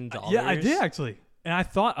 billion? Yeah, I did actually. And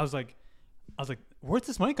I was like, where's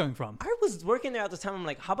this money coming from? I was working there at the time. I'm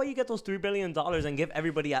like, how about you get those $3 billion and give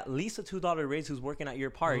everybody at least a $2 raise who's working at your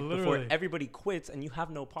park before Literally. everybody quits and you have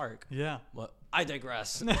no park. Yeah. But I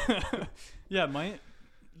digress. Yeah,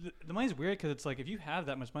 the money's weird because it's like if you have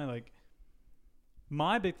that much money, like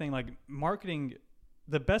my big thing, like marketing,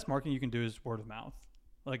 the best marketing you can do is word of mouth.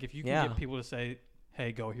 Like if you can get people to say,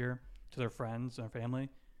 hey, go here to their friends and their family,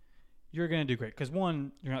 you're going to do great. Because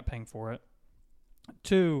one, you're not paying for it.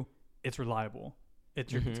 Two, it's reliable.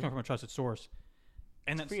 It's coming from a trusted source.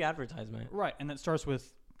 And that's Free advertisement. right. And that starts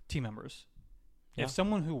with team members. Yeah. If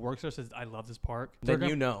someone who works there says, I love this park, Then they're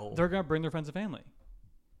you gonna, know. they're going to bring their friends and family.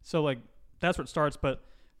 So like that's where it starts. But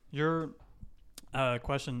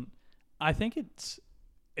Question. I think it's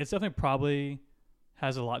definitely probably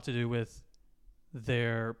has a lot to do with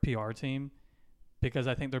their PR team, because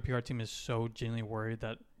I think their PR team is so genuinely worried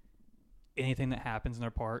that anything that happens in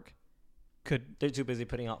their park could. They're too busy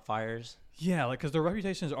putting out fires. Yeah, like because their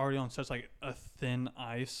reputation is already on such like a thin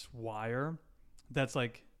ice wire that's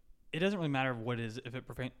like it doesn't really matter what it is if it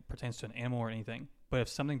pertains to an animal or anything. But if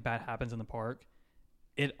something bad happens in the park,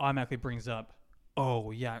 it automatically brings up,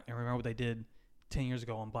 oh yeah, and remember what they did 10 years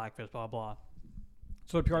ago on Blackfish, blah blah.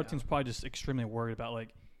 So the PR team's probably just extremely worried about like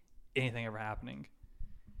anything ever happening,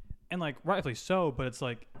 and like rightfully so. But it's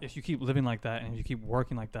like if you keep living like that and if you keep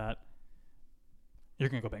working like that, you're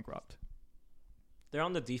gonna go bankrupt. They're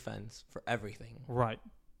on the defense for everything. Right.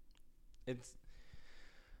 It's.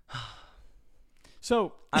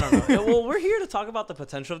 So I don't know. Well, we're here to talk about the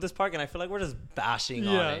potential of this park, and I feel like we're just bashing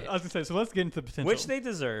on it. I was gonna say. So let's get into the potential, Which they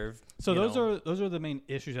deserve. So those are the main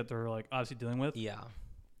issues that they're like obviously dealing with. Yeah.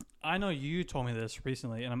 I know you told me this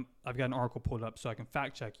recently, and I've got an article pulled up so I can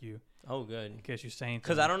fact check you Oh, good. in case you're saying.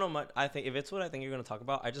 Because I don't know much. I think if it's what I think you're going to talk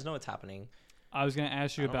about, I just know it's happening. I was gonna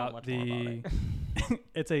ask you I don't know about much more about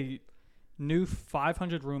it's a new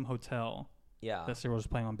 500-room hotel Yeah. that SeaWorld is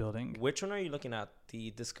planning on building. Which one are you looking at?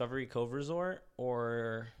 The Discovery Cove Resort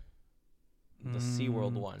or the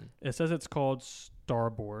SeaWorld one? It says it's called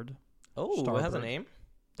Starboard. Oh, it has a Starboard. name?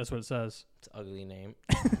 That's what it says. It's an ugly name.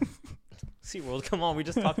 SeaWorld, come on. We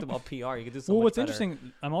just talked about PR. You could do so Well, much what's better.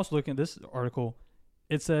 interesting, I'm also looking at this article.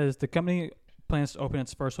 It says the company plans to open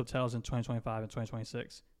its first hotels in 2025 and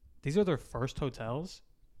 2026. These are their first hotels?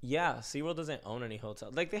 Yeah, SeaWorld doesn't own any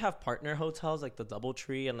hotels. Like, they have partner hotels, like the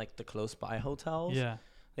Doubletree and, like, the Close By hotels. Yeah.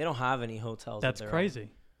 They don't have any hotels. That's of their crazy. own.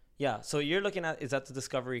 Yeah, so you're looking at, is that the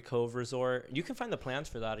Discovery Cove Resort? You can find the plans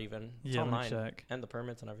for that even. It's Yeah, let me online. check. And the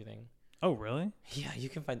permits and everything. Oh, really? Yeah, you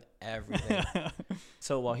can find everything.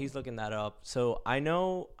 So while he's looking that up, so I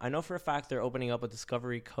know for a fact they're opening up a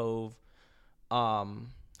Discovery Cove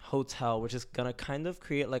hotel, which is gonna kind of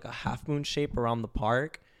create like a half moon shape around the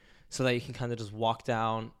park, so that you can kind of just walk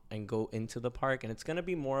down and go into the park, and it's gonna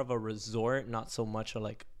be more of a resort, not so much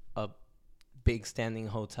like a big standing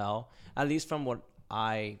hotel. At least from what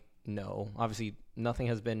I know. Obviously, nothing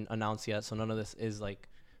has been announced yet, so none of this is like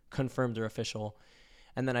confirmed or official.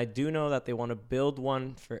 And then I do know that they want to build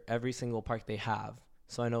one for every single park they have.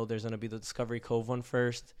 So I know there's going to be the Discovery Cove one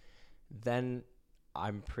first. Then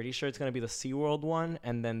I'm pretty sure it's going to be the SeaWorld one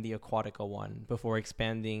and then the Aquatica one before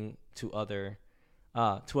expanding to other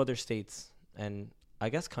states and I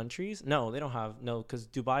guess countries. No, they don't have. No, because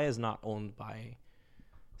Dubai is not owned by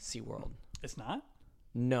SeaWorld. It's not?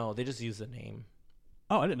 No, they just use the name.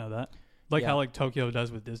 Oh, I didn't know that. Like Yeah. how like Tokyo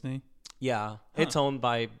does with Disney. Yeah, it's owned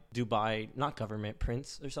by Dubai, not government,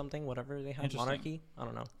 prince or something, whatever they have, Interesting. monarchy. I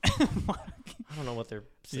don't know. I don't know what their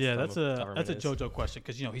system Yeah, that's of a government is. JoJo question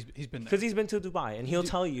because you know he's been there. Because he's been to Dubai and he'll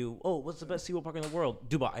tell you, oh, what's the best SeaWorld park in the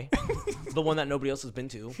world? Dubai, the one that nobody else has been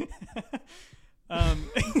to.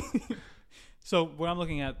 So what I'm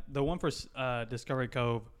looking at, the one for Discovery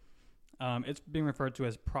Cove, it's being referred to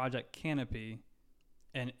as Project Canopy,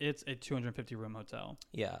 and it's a 250-room hotel.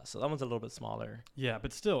 Yeah, so that one's a little bit smaller. Yeah,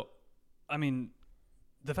 but still, I mean,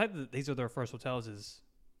 the fact that these are their first hotels is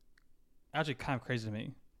actually kind of crazy to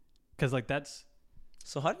me, because like that's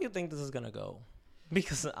So how do you think this is gonna go?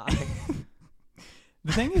 Because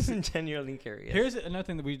the thing is. I'm genuinely curious. Here's another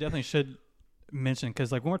thing that we definitely should mention,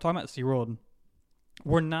 because like when we're talking about SeaWorld,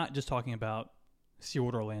 we're not just talking about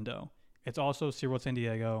SeaWorld Orlando. It's also SeaWorld San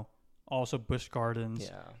Diego, also Busch Gardens,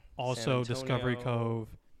 Yeah. also San Discovery Antonio.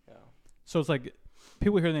 Cove. Yeah. So it's like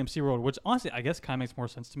people hear the name SeaWorld, which honestly I guess kind of makes more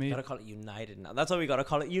sense to me. Gotta call it United now. That's why we gotta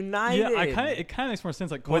call it United. Yeah, it kind of makes more sense.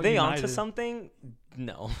 Like call Were it they United. onto something?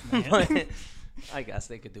 No. Man. But I guess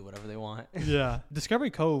they could do whatever they want. Yeah, Discovery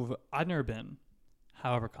Cove. I've never been.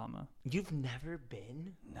 However, You've never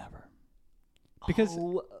been? never. Because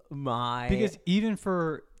oh my. because even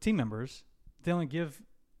for team members, they only give,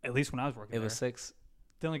 at least when I was working it there, was 6.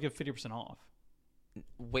 they only give 50% off.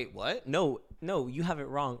 Wait, what? No, you have it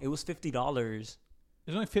wrong. It was $50.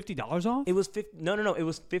 It's only $50 off. It was No. It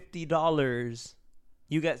was $50.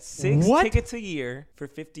 You get 6 What? tickets a year for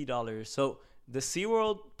 $50. So the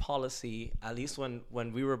SeaWorld policy, at least when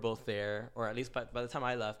we were both there, or at least by the time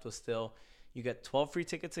I left, was still you get 12 free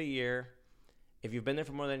tickets a year. If you've been there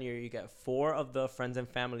for more than a year, you get 4 of the friends and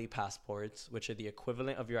family passports, which are the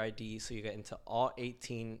equivalent of your ID. So you get into all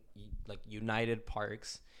 18 like United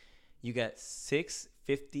parks. You get 6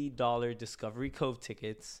 $50 Discovery Cove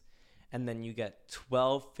tickets, and then you get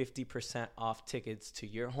 12 50% off tickets to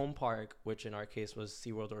your home park, which in our case was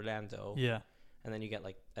SeaWorld Orlando. Yeah. And then you get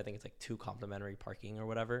like, I think it's like 2 complimentary parking or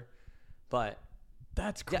whatever. But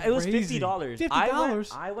That's crazy. Yeah, it was $50.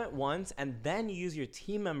 $50. I went once, and then you use your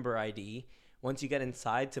team member ID once you get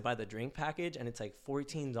inside to buy the drink package, and it's like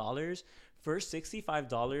 $14. For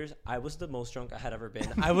 $65, I was the most drunk I had ever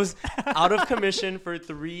been. I was out of commission for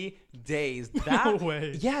 3 days. No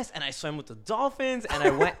way. Yes, and I swam with the dolphins, and I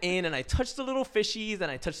went in, and I touched the little fishies, and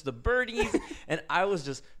I touched the birdies, and I was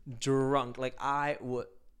just drunk. Like, I was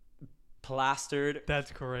plastered,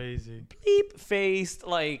 That's crazy. bleep faced,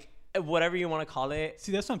 like whatever you want to call it.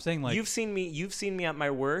 See, that's what I'm saying. Like, You've seen me at my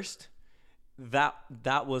worst. That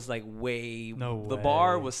was like way. No The way.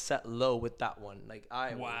 bar was set low with that one. Like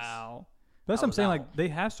wow. That's I what I'm was saying. out. Like, they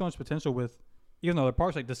have so much potential with, even though the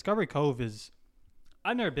parks like Discovery Cove is,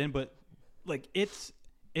 I've never been, but like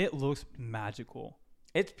it looks magical.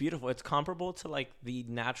 It's beautiful. It's comparable to like the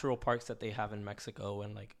natural parks that they have in Mexico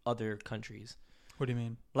and like other countries. What do you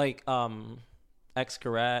mean? Like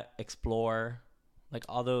Xcaret, Explore, like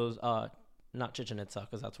all those. Not Chichen Itza,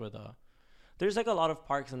 because that's where there's like a lot of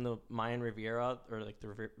parks in the Mayan Riviera or like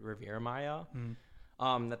the Riviera Maya,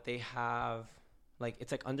 that they have. Like,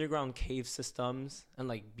 it's like underground cave systems and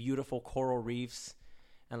like beautiful coral reefs,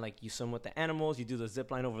 and like you swim with the animals, you do the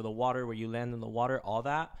zip line over the water where you land in the water, all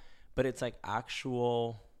that. But it's like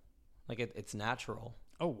actual, like it's natural.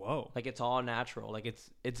 Oh, whoa. Like, it's all natural. Like,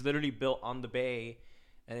 it's literally built on the bay,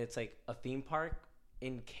 and it's like a theme park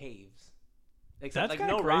in caves. Except That's like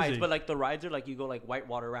no kinda rides, crazy. but like the rides are like you go like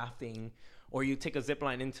whitewater rafting, or you take a zip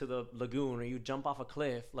line into the lagoon, or you jump off a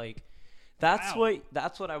cliff. Like, that's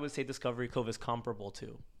what I would say Discovery Cove is comparable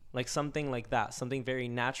to. Like something like that, something very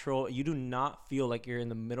natural. You do not feel like you're in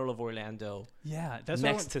the middle of Orlando. Yeah, that's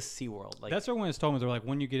next to SeaWorld. Like, that's what everyone has told me. They're like,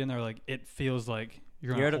 when you get in there, like it feels like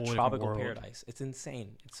you're at in a whole different tropical world. paradise. It's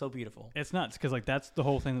insane. It's so beautiful. It's nuts because like that's the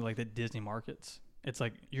whole thing that like the Disney markets. It's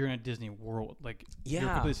like you're in a Disney world. Like you're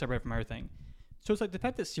Yeah. completely separate from everything. So it's like the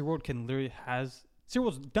fact that SeaWorld can literally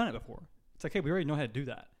SeaWorld's done it before. It's like, hey, we already know how to do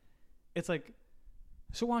that. It's like,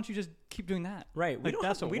 so why don't you just keep doing that? Right. Like,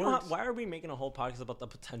 that's what works. Why are we making a whole podcast about the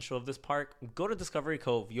potential of this park? Go to Discovery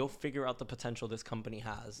Cove. You'll figure out the potential this company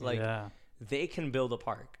has. Like, yeah, they can build a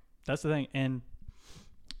park. that's the thing. And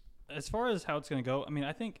as far as how it's going to go, I mean,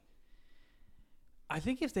 I think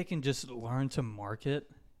if they can just learn to market,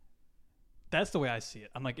 that's the way I see it.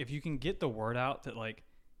 I'm like, if you can get the word out that like,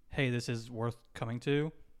 hey, this is worth coming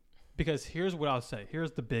to, because here's what I'll say.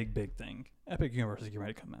 Here's the big thing. Epic Universe is getting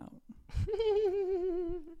ready to come out.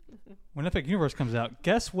 When Epic Universe comes out,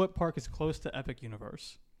 guess what park is close to Epic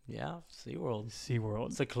Universe? Yeah, SeaWorld. SeaWorld.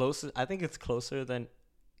 It's the closest. I think it's closer than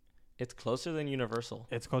Universal.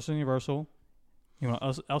 It's close to Universal. You know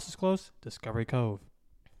what else is close? Discovery Cove,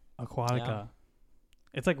 Aquatica. Yeah.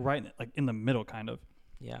 It's like right like in the middle, kind of.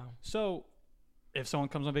 Yeah. So, if someone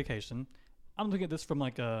comes on vacation, I'm looking at this from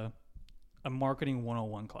like a marketing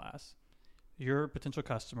 101 class. Your potential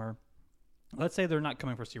customer, let's say they're not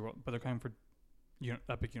coming for SeaWorld, but they're coming for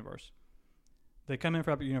Epic Universe. They come in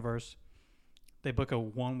for Epic Universe. They book a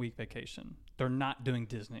 1-week vacation. They're not doing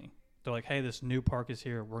Disney. They're like, hey, this new park is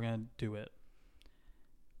here. We're going to do it.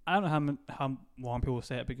 I don't know how long people will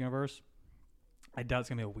stay at Epic Universe. I doubt it's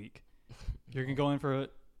going to be a week. You're going to go in for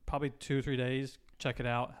probably 2 or 3 days, check it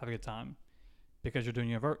out, have a good time. Because you're doing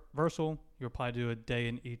Universal, you'll probably do a day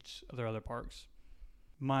in each of their other parks.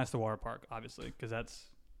 Minus the water park, obviously, because that's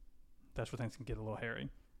where things can get a little hairy.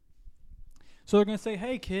 So they're going to say,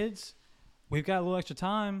 hey, kids, we've got a little extra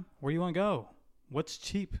time. Where do you want to go? What's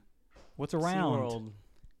cheap? What's around?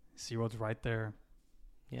 SeaWorld's right there.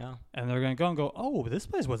 Yeah. And they're going to go and go, oh, this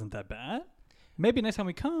place wasn't that bad. Maybe next time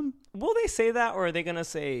we come. Will they say that, or are they gonna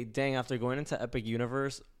say, "Dang, after going into Epic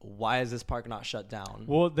Universe, why is this park not shut down?"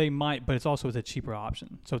 Well, they might, but it's also a cheaper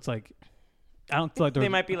option. So it's like, I don't feel like they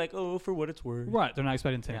might be like, "Oh, for what it's worth." Right. They're not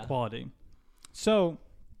expecting the same quality. So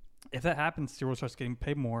if that happens, SeaWorld starts getting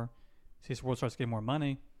paid more. SeaWorld starts getting more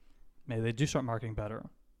money. Maybe they do start marketing better.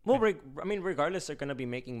 Well, regardless, they're gonna be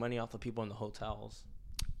making money off the people in the hotels.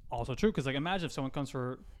 Also true, because like imagine if someone comes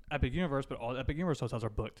for Epic Universe, but all the Epic Universe hotels are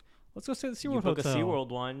booked. Let's go stay at the SeaWorld You book hotel. a SeaWorld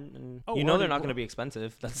one, and we're they're not already- going to be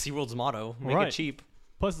expensive. That's SeaWorld's motto. Make Right. it cheap.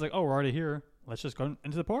 Plus, it's like, oh, we're already here. Let's just go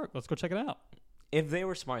into the park. Let's go check it out. If they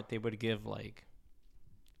were smart, they would give like,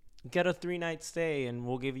 get a 3-night stay, and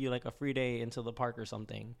we'll give you like a free day into the park or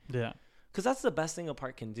something. Yeah. Because that's the best thing a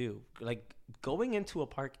park can do. Like, going into a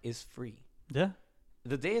park is free. Yeah.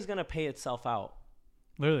 The day is going to pay itself out.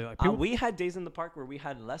 Literally, like people, We had days in the park where we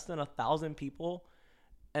had less than 1,000 people,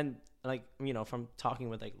 and like, you know, from talking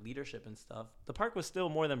with like leadership and stuff, the park was still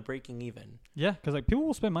more than breaking even. yeah, because like people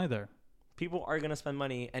will spend money there. People are gonna spend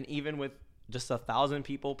money, and even with just 1,000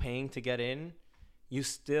 people paying to get in, you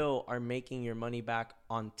still are making your money back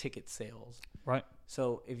on ticket sales. Right.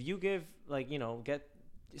 So if you give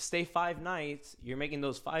stay 5 nights, you're making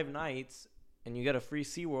those 5 nights, and you get a free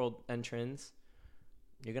SeaWorld entrance.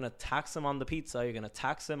 You're gonna tax them on the pizza. You're gonna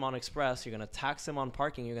tax them on express. You're gonna tax them on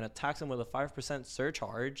parking. You're gonna tax them with a 5%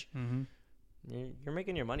 surcharge. Mm-hmm. You're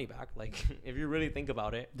making your money back. Like if you really think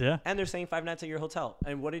about it. Yeah. And they're saying 5 nights at your hotel.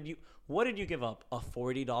 And what did you give up? A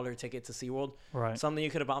 $40 ticket to SeaWorld? Right. Something you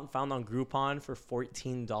could have found on Groupon for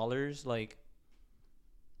 $14. Like,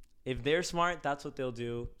 if they're smart, that's what they'll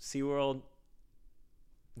do. SeaWorld,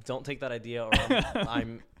 don't take that idea, or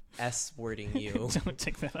I'm S-wording you. Don't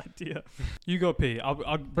take that idea. You go pee.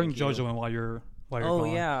 I'll bring Jojo in while you're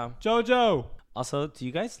gone. Yeah. Jojo. Also, do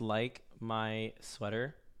you guys like my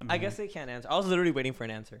sweater? I guess they can't answer. I was literally waiting for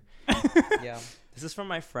an answer. Yeah. This is from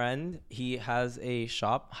my friend. He has a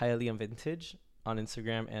shop, Hialeah Vintage, on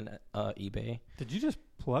Instagram and eBay. Did you just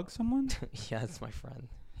plug someone? Yeah, it's my friend.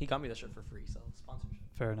 He got me the shirt for free, so sponsorship.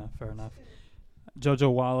 Fair enough.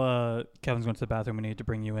 Jojo, while Kevin's going to the bathroom, we need to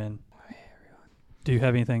bring you in. Hey, everyone. Do you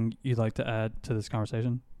have anything you'd like to add to this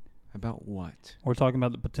conversation? About what? We're talking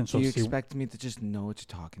about the potential. Do you expect me to just know what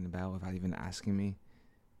you're talking about without even asking me?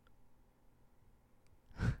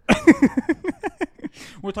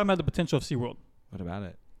 We're talking about the potential of SeaWorld. What about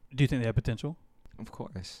it? Do you think they have potential? Of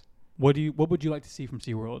course. What would you like to see from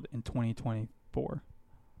SeaWorld in 2024?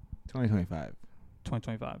 2025.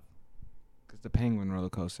 2025. Because the Penguin roller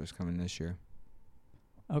coaster is coming this year.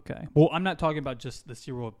 Okay. Well, I'm not talking about just the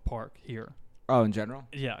SeaWorld park here. Oh, in general?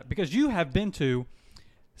 Yeah, because you have been to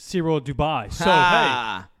SeaWorld Dubai. So,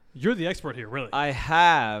 hey, you're the expert here, really. I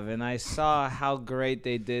have, and I saw how great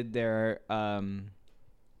they did their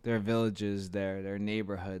villages there, their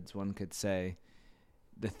neighborhoods, one could say.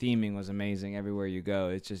 The theming was amazing everywhere you go.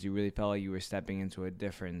 It's just you really felt like you were stepping into a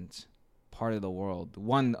different part of the world.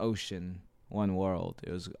 One ocean, one world.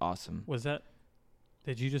 It was awesome.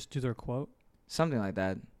 Did you just do their quote? Something like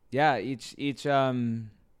that. Yeah, each land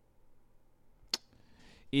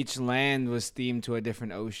was themed to a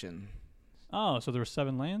different ocean. Oh, so there were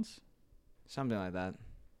 7 lands? Something like that.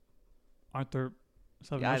 Aren't there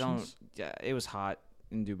 7 Yeah, oceans? it was hot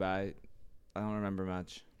in Dubai. I don't remember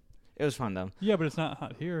much. It was fun, though. Yeah, but it's not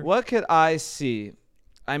hot here. What could I see?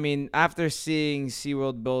 I mean, after seeing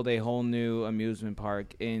SeaWorld build a whole new amusement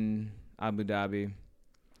park in Abu Dhabi,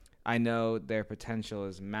 I know their potential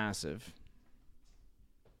is massive.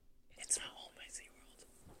 It's not owned by SeaWorld.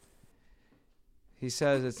 He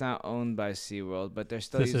says it's not owned by SeaWorld, but they're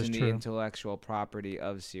still This is using the true. intellectual property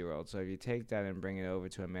of SeaWorld. So if you take that and bring it over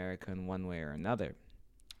to America in one way or another.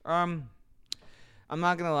 I'm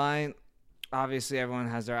not going to lie. Obviously, everyone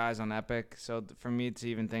has their eyes on Epic. So for me to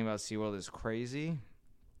even think about SeaWorld is crazy.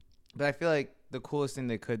 But I feel like the coolest thing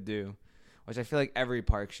they could do, which I feel like every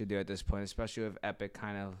park should do at this point, especially with Epic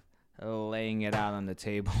kind of laying it out on the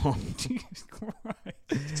table. Jesus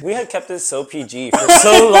Christ. We had kept this so PG for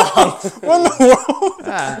so long. What in the world?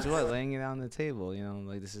 It's what, laying it out on the table, you know,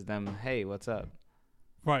 like this is them, hey, what's up?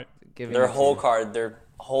 Right. Giving Their it to whole you. card, their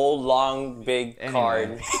whole long, big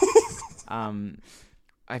Anyway. card.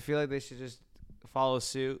 I feel like they should just follow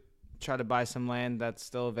suit, try to buy some land that's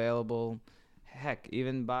still available. Heck,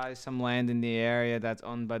 even buy some land in the area that's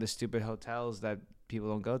owned by the stupid hotels that people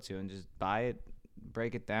don't go to and just buy it,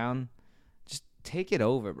 break it down. Just take it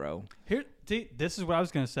over, bro. This is what I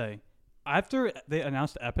was going to say. After they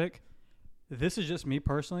announced Epic, this is just me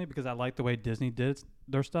personally because I like the way Disney did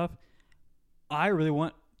their stuff. I really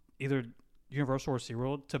want either Universal or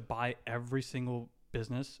SeaWorld to buy every single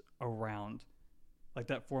business around like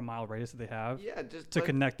that 4-mile radius that they have. Yeah, just to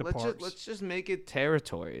connect the parks. Let's just make it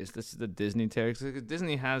territories. This is the Disney territory. Because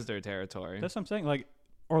Disney has their territory. That's what I'm saying. Like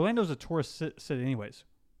Orlando's a tourist city, anyways.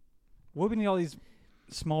 What do we need all these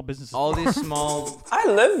small businesses? All for? these small. I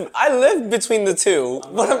live between the two.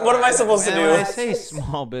 What am I supposed to And when I do? say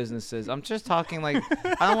small businesses, I'm just talking like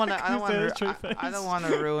I don't want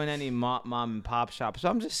to ruin any mom and pop shops. So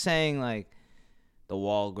I'm just saying like the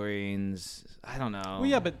Walgreens. I don't know. Well,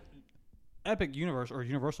 yeah, but Epic Universe or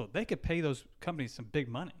Universal, they could pay those companies some big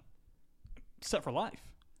money, set for life.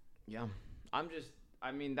 Yeah, I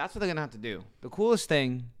mean, that's what they're gonna have to do. The coolest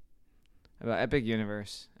thing about Epic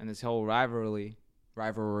Universe and this whole rival,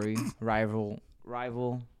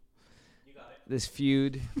 this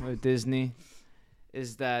feud with Disney,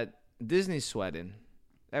 is that Disney's sweating.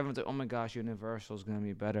 Everyone's like, "Oh my gosh, Universal's gonna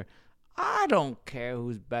be better." I don't care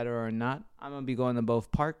who's better or not. I'm gonna be going to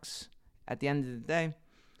both parks. At the end of the day,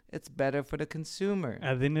 it's better for the consumer.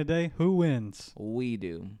 At the end of the day, who wins? We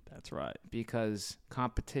do. That's right. Because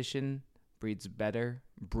competition breeds better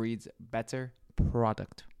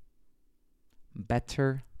product.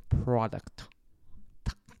 Better product.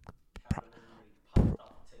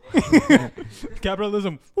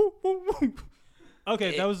 Capitalism. Woo, woo, woo.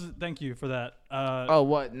 Okay, thank you for that. Oh,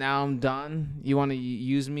 what? Now I'm done? You want to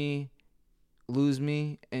use me, lose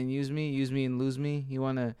me, and use me and lose me? You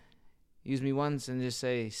want to use me once and just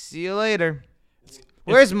say, see you later?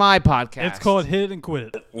 Where's my podcast? It's called Hit It and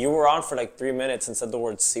Quit It. You were on for like 3 minutes and said the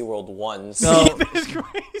word SeaWorld once. So, That's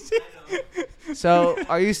crazy. so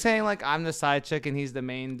are you saying like I'm the side chick and he's the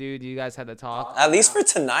main dude? You guys had to talk? At least for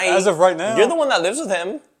tonight. As of right now. You're the one that lives with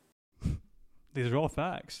him. These are all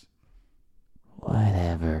facts.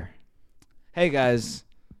 Whatever. Hey guys,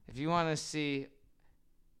 if you want to see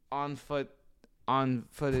on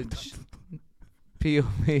footage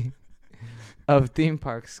POV of theme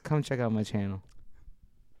parks, come check out my channel.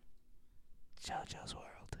 JoJo's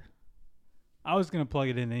World. I was going to plug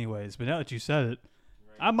it in anyways, but now that you said it,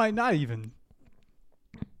 I might not even.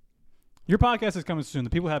 Your podcast is coming soon.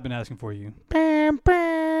 The people have been asking for you. Bam,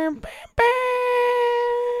 bam, bam, bam,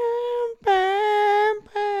 bam,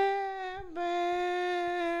 bam,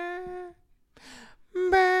 bam.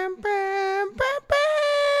 Bam, bam, bam,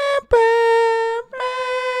 bam, bam,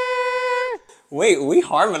 bam. Wait, we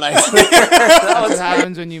harmonized. That's what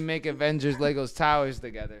happens when you make Avengers Legos Towers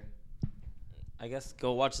together. I guess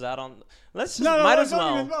go watch that on. Let's just No, might as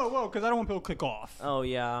well. Whoa, because I don't want people to click off. Oh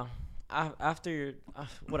yeah. After your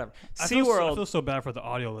whatever. I feel SeaWorld. so bad for the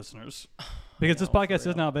audio listeners because this podcast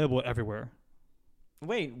is now available everywhere.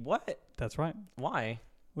 Wait, what? That's right. Why?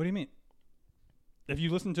 What do you mean? If you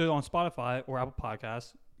listen to it on Spotify or Apple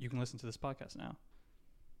Podcasts, you can listen to this podcast now.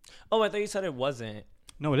 Oh, I thought you said it wasn't.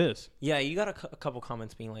 No, it is. Yeah, you got a couple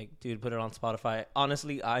comments being like, "Dude, put it on Spotify."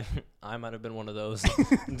 Honestly, I might have been one of those.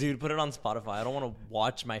 Dude, put it on Spotify. I don't want to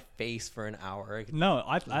watch my face for an hour. No,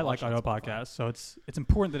 I like watch on audio Spotify. podcasts, so it's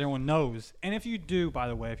important that everyone knows. And if you do, by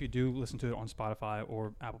the way, if you do listen to it on Spotify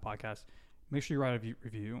or Apple Podcasts, make sure you write a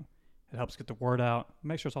review. It helps get the word out.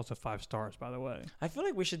 Make sure it's also 5 stars, by the way. I feel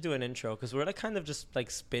like we should do an intro because we're like kind of just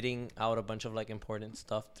like spitting out a bunch of like important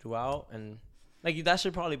stuff throughout, and like that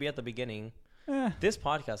should probably be at the beginning. This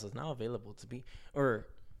podcast is now available to be, or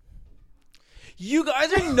you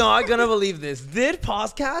guys are not gonna believe this. This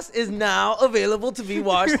podcast is now available to be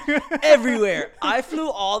watched everywhere. I flew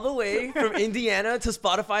all the way from Indiana to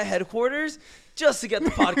Spotify headquarters just to get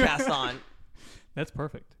the podcast on. That's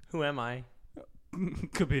perfect. Who am I?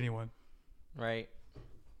 Could be anyone. Right.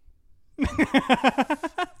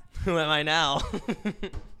 Who am I now?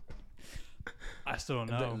 I still don't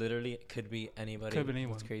know. Literally, it could be anybody. Could be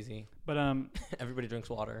anyone. It's crazy. But Everybody drinks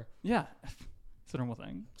water. yeah, it's a normal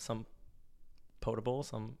thing. Some potable,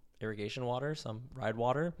 some irrigation water, some ride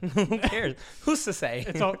water. Who cares? Who's to say?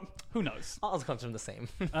 It's all. Who knows? All comes from the same.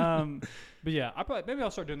 But yeah, maybe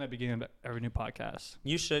I'll start doing that beginning of every new podcast.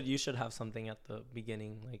 You should have something at the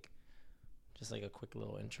beginning, like just like a quick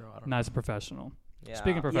little intro. I don't know. Nice professional. Yeah.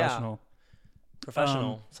 Speaking of professional,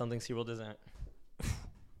 Professional. Something SeaWorld isn't.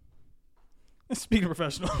 Speaking of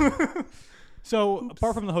professional. So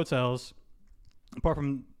apart from the hotels, apart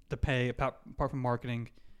from the pay, apart from marketing,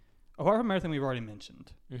 apart from everything we've already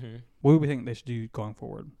mentioned, what do we think they should do going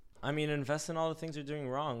forward? I mean, invest in all the things you're doing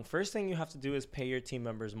wrong. First thing you have to do is pay your team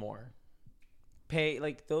members more. Pay,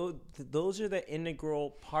 like, those are the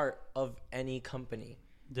integral part of any company.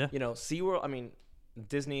 Yeah. You know, SeaWorld, I mean,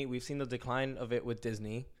 Disney, we've seen the decline of it with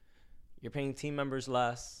Disney. You're paying team members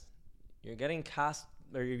less. You're getting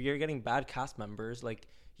you're getting bad cast members. Like,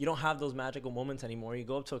 you don't have those magical moments anymore. You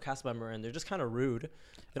go up to a cast member and they're just kind of rude.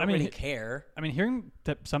 They don't really care. I mean, hearing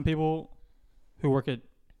that some people who work at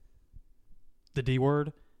the D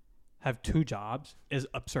word have 2 jobs is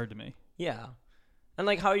absurd to me. Yeah. And,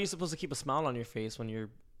 like, how are you supposed to keep a smile on your face when you're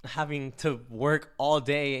having to work all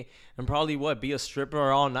day and probably, be a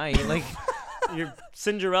stripper all night? Like, you're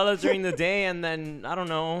Cinderella during the day and then, I don't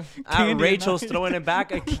know, Rachel's throwing it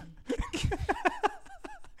back.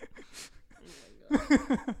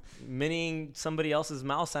 Minning somebody else's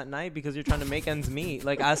mouse at night because you're trying to make ends meet.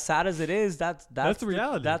 Like, as sad as it is, that's the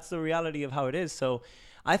reality. That's the reality of how it is. So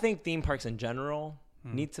I think theme parks in general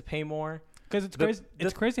need to pay more. Because it's crazy.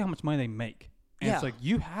 It's crazy how much money they make. And Yeah. it's like,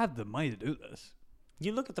 you have the money to do this.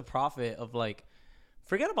 You look at the profit of, like,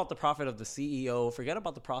 forget about the profit of the CEO, forget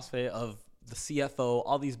about the profit of the CFO,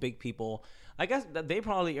 all these big people. I guess that they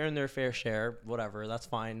probably earn their fair share, whatever, that's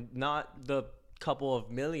fine. Not the couple of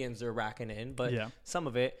millions they're racking in, but some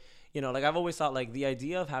of it. You know, like, I've always thought, like, the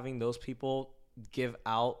idea of having those people give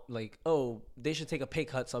out, like, oh, they should take a pay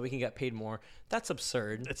cut so we can get paid more. That's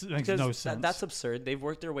absurd. It makes no sense. That's absurd. They've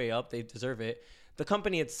worked their way up. They deserve it. The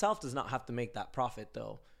company itself does not have to make that profit,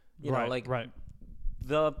 though. You know, like,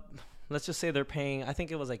 let's just say they're paying, I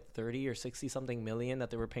think it was like 30 or 60 something million that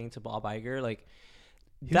they were paying to Bob Iger. Like,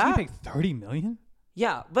 He's getting paid $30 million?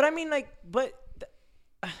 Yeah, but I mean, like,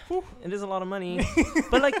 it is a lot of money.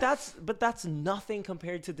 but like that's nothing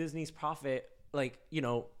compared to Disney's profit. Like,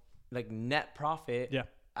 like net profit. Yeah.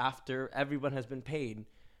 After everyone has been paid,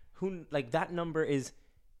 that number is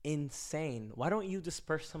insane. Why don't you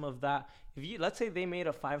disperse some of that? Let's say they made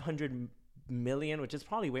a 500 million, which is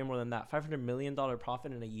probably way more than that, $500 million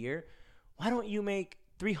profit in a year. Why don't you make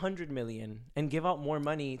 300 million and give out more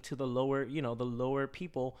money to the lower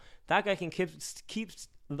people? That guy can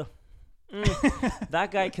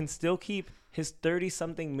that guy can still keep his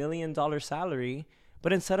 $30-something million salary,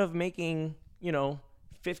 but instead of making,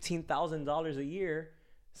 $15,000 a year,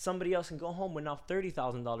 somebody else can go home with now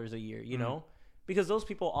 $30,000 a year, because those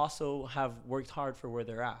people also have worked hard for where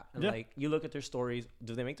they're at. And like, you look at their stories,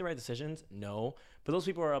 do they make the right decisions? No, but those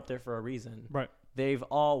people are up there for a reason. Right. They've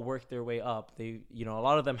all worked their way up. A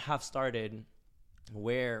lot of them have started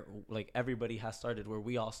where like everybody has started, where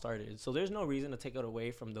we all started. So there's no reason to take it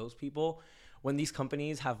away from those people when these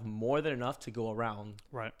companies have more than enough to go around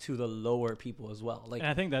to the lower people as well. Like, and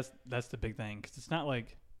I think that's the big thing, because it's not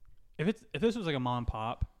like if this was like a mom and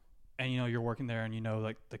pop, and you're working there, and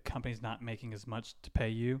like the company's not making as much to pay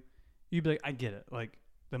you, you'd be like, I get it, like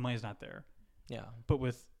the money's not there. Yeah. But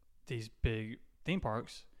with these big theme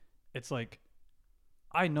parks, it's like,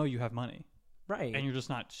 I know you have money, right, and you're just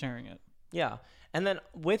not sharing it. Yeah. And then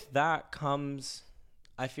with that comes,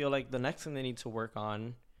 I feel like the next thing they need to work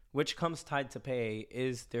on, which comes tied to pay,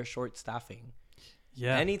 is their short staffing.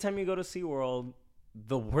 Yeah. Anytime you go to SeaWorld,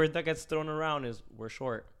 the word that gets thrown around is we're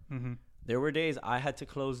short. Mm-hmm. There were days I had to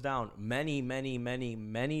close down, many, many, many,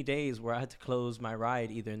 many days where I had to close my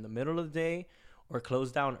ride either in the middle of the day or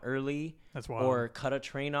close down early. That's wild. Or cut a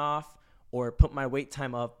train off or put my wait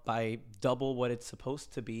time up by double what it's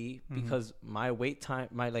supposed to be because my wait time,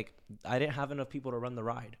 I didn't have enough people to run the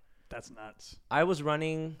ride. That's nuts. I was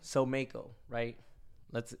running, Mako, right?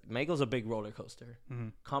 Mako's a big roller coaster,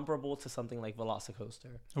 comparable to something like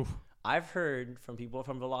Velocicoaster. Oof. I've heard from people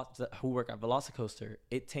who work at Velocicoaster,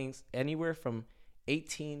 it takes anywhere from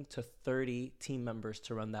 18 to 30 team members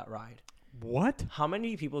to run that ride. What? How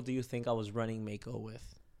many people do you think I was running Mako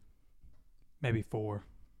with? Maybe 4.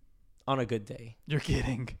 On a good day. You're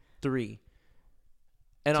kidding. 3.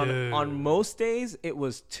 And on most days, it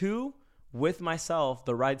was 2 with myself,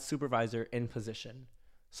 the ride supervisor, in position.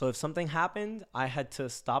 So if something happened, I had to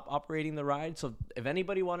stop operating the ride. So if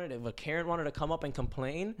a Karen wanted to come up and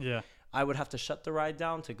complain, I would have to shut the ride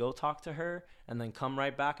down to go talk to her and then come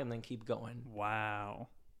right back and then keep going. Wow.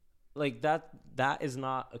 Like that is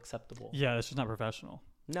not acceptable. Yeah, that's just not professional.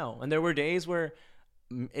 No. And there were days where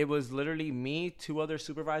it was literally me, 2 other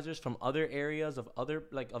supervisors from other areas of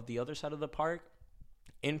the other side of the park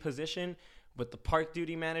in position, with the park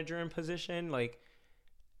duty manager in position, like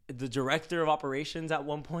the director of operations at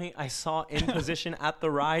one point I saw in position at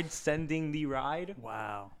the ride, sending the ride.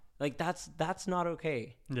 Wow. Like that's not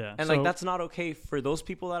okay. Yeah. And like that's not okay for those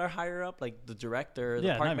people that are higher up, like the director,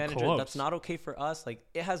 the park manager. Close. That's not okay for us. Like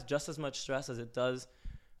it has just as much stress as it does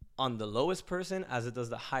on the lowest person as it does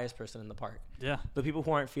the highest person in the park. Yeah. The people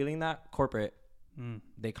who aren't feeling that, corporate,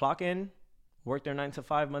 they clock in, work their 9 to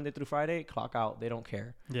 5 Monday through Friday, clock out. They don't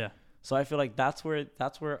care. Yeah. So I feel like that's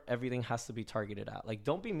where everything has to be targeted at. Like,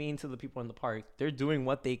 don't be mean to the people in the park. They're doing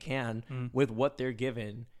what they can with what they're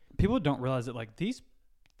given. People don't realize that like these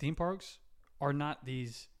theme parks are not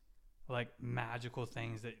these like magical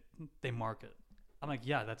things that they market. I'm like,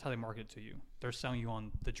 yeah, that's how they market it to you. They're selling you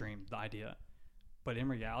on the dream, the idea. But in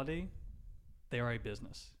reality, they are a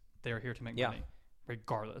business. They are here to make money,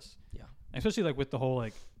 regardless. Yeah. And especially like with the whole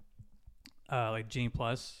like Genie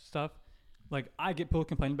Plus stuff. Like I get people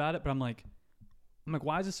complaining about it, but I'm like,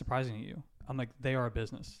 why is this surprising to you? I'm like, they are a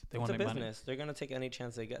business. They want to make money. It's a business. They're gonna take any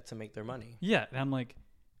chance they get to make their money. Yeah, and I'm like,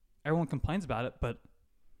 everyone complains about it, but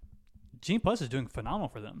Genie Plus is doing phenomenal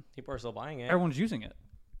for them. People are still buying it. Everyone's using it.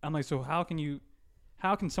 I'm like, so how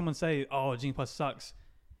can someone say, oh, Genie Plus sucks?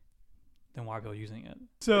 Then why are people using it?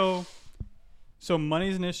 So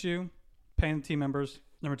money's an issue. Paying the team members.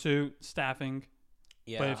 Number 2, staffing.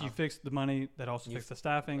 Yeah. But if you fix the money, that also fixes the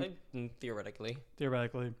staffing. Theoretically.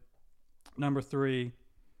 Number 3.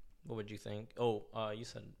 What would you think? Oh, you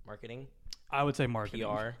said marketing? I would say marketing.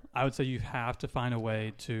 PR? I would say you have to find a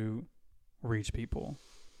way to reach people.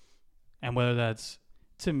 And whether that's,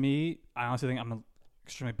 to me, I honestly think I'm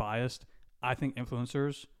extremely biased. I think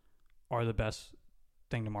influencers are the best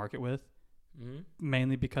thing to market with.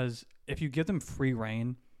 Mainly because if you give them free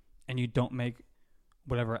reign and you don't make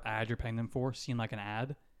whatever ad you're paying them for seem like an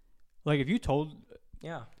ad, like if you told,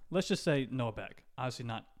 let's just say Noah Beck, obviously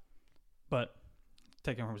not, but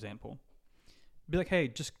take him for example, be like, hey,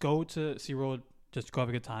 just go to SeaWorld, just go have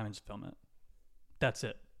a good time and just film it. That's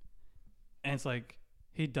it. And it's like,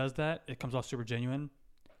 he does that. It comes off super genuine.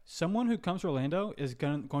 Someone who comes to Orlando is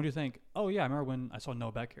going to think, oh, yeah, I remember when I saw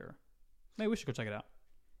Noah Beck here. Maybe we should go check it out.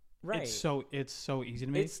 Right. It's so easy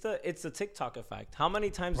to me. It's the TikTok effect. How many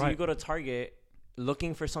times do you go to Target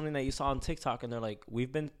looking for something that you saw on TikTok and they're like,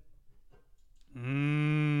 we've been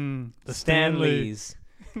the Stanleys.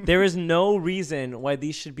 There is no reason why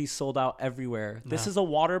these should be sold out everywhere. This is a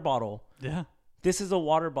water bottle. Yeah. This is a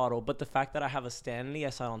water bottle, but the fact that I have a Stanley, I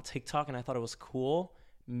saw it on TikTok and I thought it was cool.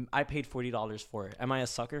 I paid $40 for it. Am I a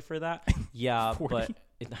sucker for that? Yeah, but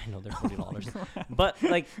I know they're $40. But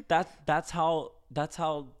like that's how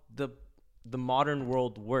the modern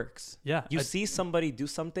world works. Yeah. You see somebody do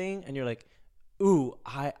something and you're like, "Ooh,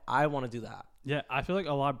 I want to do that." Yeah, I feel like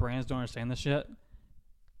a lot of brands don't understand this shit.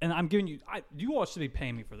 And I'm giving you you all should be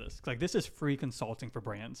paying me for this. Like, this is free consulting for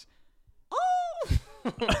brands. Oh.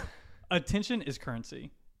 Attention is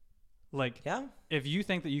currency. Like, yeah. If you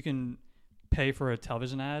think that you can pay for a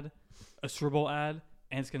television ad, a Super Bowl ad,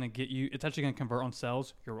 and it's actually going to convert on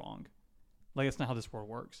sales, you're wrong. Like, it's not how this world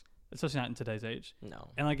works, especially not in today's age. No.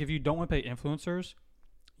 And like, if you don't want to pay influencers,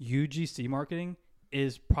 UGC marketing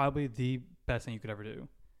is probably the best thing you could ever do.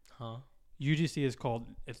 Huh? UGC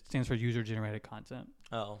it stands for user generated content.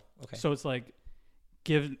 Oh, okay. So it's like,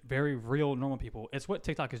 give very real normal people. It's what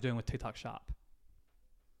TikTok is doing with TikTok Shop.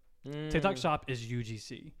 TikTok Shop is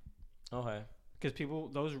UGC. Okay.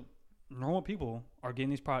 Because those normal people are getting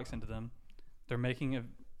these products into them. They're making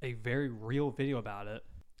a very real video about it.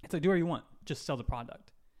 It's like, do what you want. Just sell the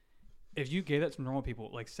product. If you gave that to normal people,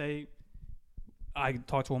 like, say I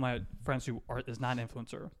talked to one of my friends who is not an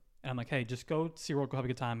influencer, and I'm like, hey, just go to SeaWorld, go have a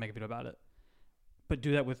good time, make a video about it. But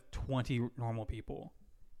do that with 20 normal people.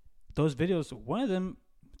 Those videos,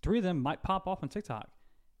 3 of them might pop off on TikTok.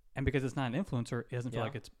 And because it's not an influencer, it doesn't feel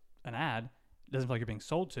like it's an ad. It doesn't feel like you're being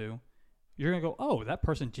sold to. You're going to go, oh, that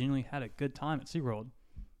person genuinely had a good time at SeaWorld.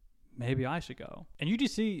 Maybe I should go. And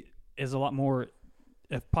UGC is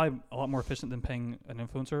probably a lot more efficient than paying an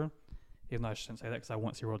influencer. Even though I shouldn't say that because I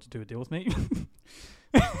want SeaWorld to do a deal with me.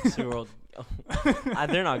 SeaWorld,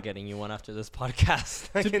 they're not getting you one after this podcast.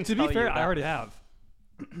 To be fair, I already have.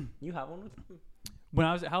 You have one with them? When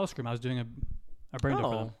I was at House Scream, I was doing a brand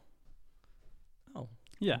deal for them. Oh.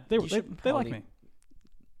 Yeah, they like me.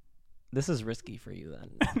 This is risky for you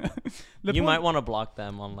then. You might want to block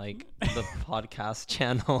them on like the podcast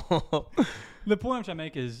channel. The point I'm trying to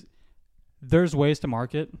make is there's ways to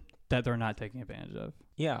market that they're not taking advantage of.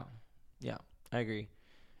 Yeah, I agree.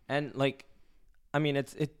 And like, I mean,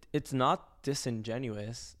 it's not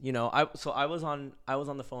disingenuous, you know. I was on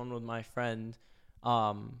the phone with my friend,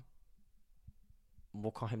 we'll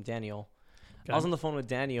call him Daniel. Okay. I was on the phone with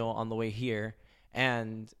Daniel on the way here,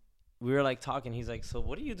 and we were like talking. He's like, "So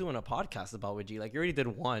what are you doing a podcast about with G? Like, you already did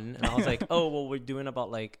one." And I was like, "Oh, well, we're doing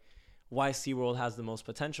about like why SeaWorld has the most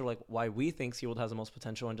potential, like why we think SeaWorld has the most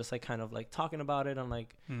potential, and just like kind of like talking about it on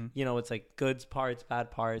like, you know, it's like good parts,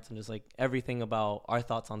 bad parts, and just like everything about our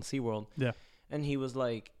thoughts on SeaWorld." Yeah. And he was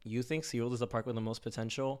like, "You think SeaWorld is the park with the most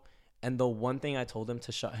potential?" And the one thing I told him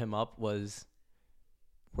to shut him up was,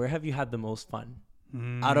 "Where have you had the most fun?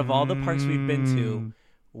 Out of all the parks we've been to,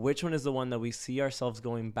 which one is the one that we see ourselves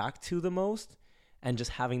going back to the most and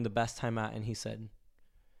just having the best time at?" And he said,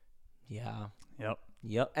 "Yeah."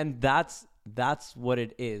 Yep. And that's what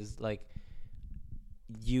it is. Like,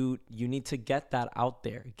 you need to get that out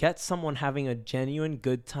there. Get someone having a genuine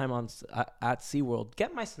good time at SeaWorld.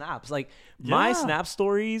 Get my snaps. Like, my Snap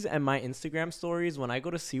stories and my Instagram stories, when I go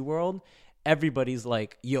to SeaWorld, everybody's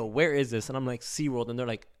like, "Yo, where is this?" And I'm like, "SeaWorld." And they're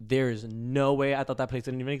like, "There's no way. I thought that place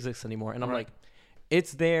didn't even exist anymore." And I'm like,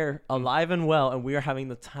 it's there, alive and well, and we are having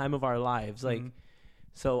the time of our lives. Like,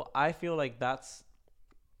 so I feel like that's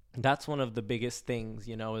one of the biggest things,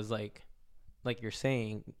 you know, is like you're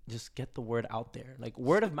saying, just get the word out there. Like,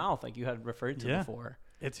 word of mouth, like you had referred to before.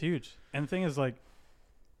 It's huge. And the thing is, like,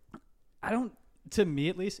 to me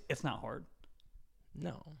at least, it's not hard.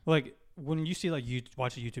 No. Like, when you see, like, you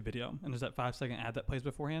watch a YouTube video and there's that 5-second ad that plays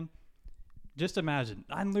beforehand, just imagine.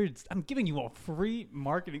 I'm giving you all free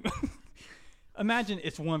marketing. Imagine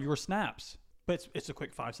it's one of your snaps, but it's a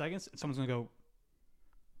quick 5 seconds, and someone's gonna go,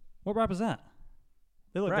 "What rap is that?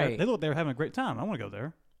 They look like they're having a great time. I want to go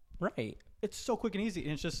there." Right. It's so quick and easy,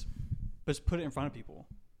 and it's just put it in front of people.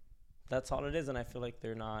 That's all it is, and I feel like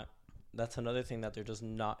they're not. That's another thing that they're just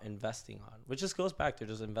not investing on, which just goes back. They're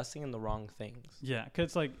just investing in the wrong things. Yeah,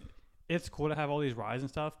 because like, it's cool to have all these rides and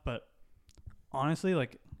stuff, but honestly,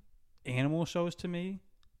 like, animal shows to me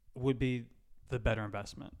would be the better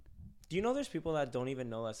investment. Do you know there's people that don't even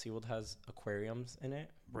know that SeaWorld has aquariums in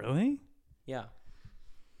it? Really? Yeah.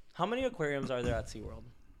 How many aquariums are there at SeaWorld?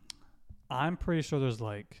 I'm pretty sure there's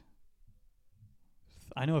like,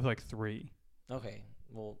 I know of like 3. Okay.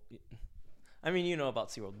 Well, I mean, you know about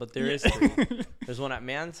SeaWorld, but there is 3. There's one at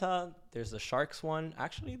Manta. There's the Sharks one.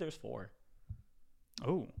 Actually, there's 4.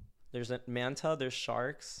 Oh. There's a Manta. There's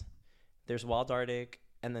Sharks. There's Wild Arctic.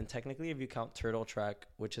 And then technically, if you count Turtle Trek,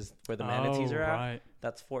 which is where the manatees are at, right.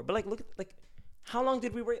 that's 4. But like, look, like, how long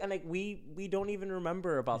did we wait? And like, we don't even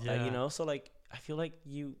remember about that, you know? So like, I feel like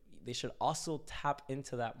they should also tap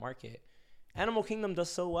into that market. Animal Kingdom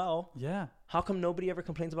does so well. Yeah. How come nobody ever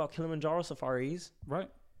complains about Kilimanjaro safaris? Right.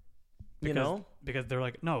 You know? Because they're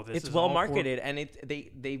like, no, this it's is well all marketed, and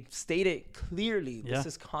they state it clearly. Yeah. This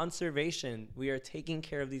is conservation. We are taking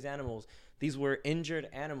care of these animals. These were injured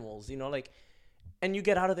animals, you know, like, and you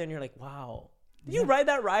get out of there and you're like, wow. You ride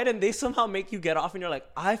that ride and they somehow make you get off and you're like,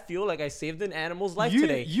 I feel like I saved an animal's life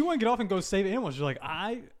today. You want to get off and go save animals. You're like,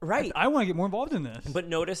 I want to get more involved in this. But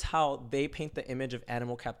notice how they paint the image of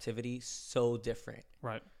animal captivity so different.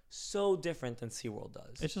 Right. So different than SeaWorld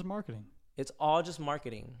does. It's just marketing. It's all just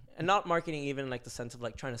marketing. And not marketing even in like the sense of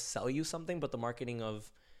like trying to sell you something, but the marketing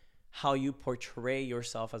of how you portray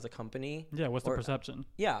yourself as a company. Yeah, what's the perception?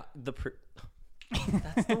 Yeah, that's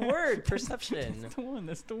the word, perception.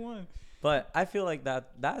 That's the one. But I feel like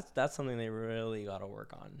that's something they really got to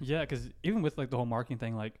work on. Yeah, because even with like the whole marketing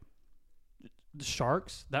thing, like the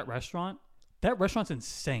Sharks, that restaurant's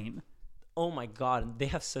insane. Oh my God, they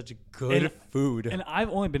have such good food. And I've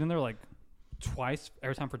only been in there like twice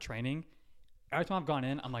every time for training. Every time I've gone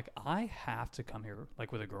in, I'm like, I have to come here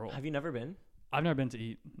like with a girl. Have you never been? I've never been to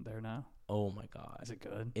eat there now. Oh my God. Is it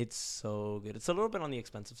good? It's so good. It's a little bit on the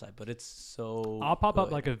expensive side, but it's so I'll pop up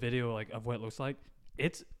good. like a video like of what it looks like.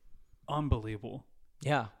 It's unbelievable.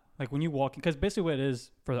 Yeah. Like when you walk in, because basically what it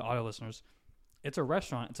is for the audio listeners, it's a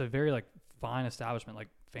restaurant. It's a very like fine establishment, like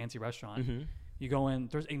fancy restaurant. Mm-hmm. You go in,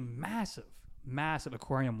 there's a massive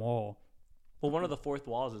aquarium wall. Well, one of the fourth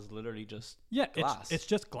walls is literally just glass. It's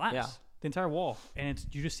just glass. Yeah. The entire wall. And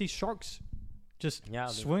you just see sharks just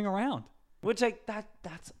swing around. Which like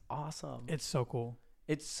that's awesome. It's so cool.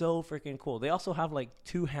 It's so freaking cool. They also have like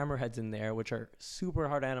 2 hammerheads in there, which are super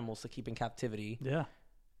hard animals to keep in captivity. Yeah.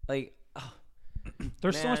 Like,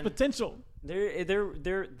 there's so much potential.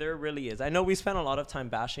 There really is. I know we spent a lot of time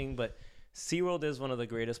bashing, but SeaWorld is one of the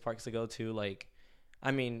greatest parks to go to. Like, I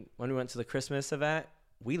mean, when we went to the Christmas event,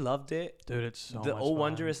 we loved it. Dude, it's so the much Oh fun.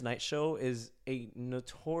 Wondrous Night Show is a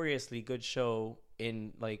notoriously good show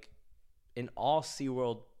in all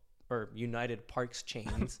SeaWorld or United Parks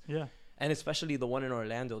chains. Yeah. And especially the one in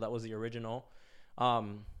Orlando, that was the original.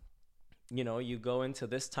 You know, you go into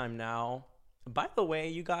this time now. By the way,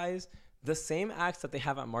 you guys, the same acts that they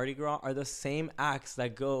have at Mardi Gras are the same acts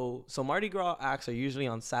that go. So Mardi Gras acts are usually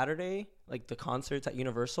on Saturday, like the concerts at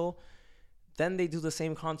Universal. Then they do the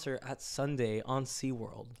same concert at Sunday on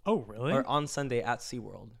SeaWorld. Oh, really? Or on Sunday at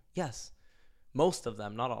SeaWorld. Yes. Most of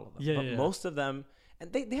them, not all of them. Yeah, but yeah. most of them.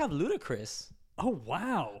 And they have Ludacris. Oh,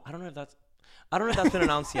 wow. I don't know if that's been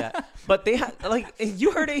announced yet, but they have, like,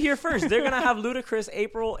 you heard it here first. They're gonna have Ludacris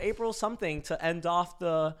April something to end off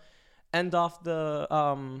the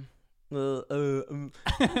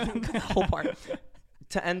whole part,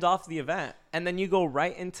 to end off the event. And then you go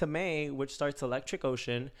right into May, which starts Electric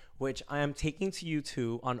Ocean, which I am taking to you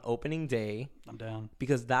to on opening day. I'm down.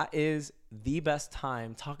 Because that is the best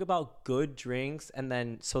time. Talk about good drinks. And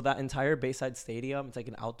then, so that entire Bayside Stadium, it's like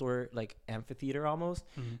an outdoor, like, amphitheater almost.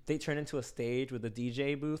 Mm-hmm. They turn into a stage with a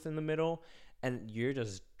DJ booth in the middle. And you're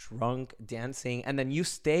just drunk, dancing. And then you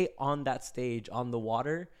stay on that stage on the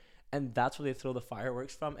water. And that's where they throw the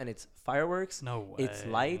fireworks from. And it's fireworks. No way. It's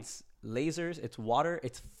lights, lasers, it's water,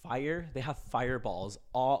 it's fire. They have fireballs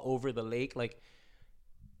all over the lake. Like,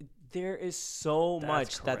 there is so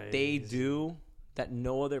much that they do that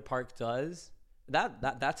no other park does.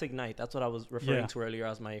 That's Ignite. That's what I was referring to earlier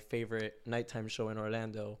as my favorite nighttime show in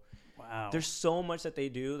Orlando. Wow. There's so much that they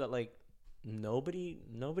do that, like, nobody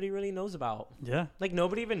really knows about. Yeah. Like,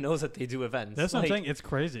 nobody even knows that they do events. That's what like, I'm saying. It's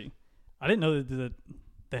crazy. I didn't know that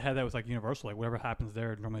they had that with like Universal. Like whatever happens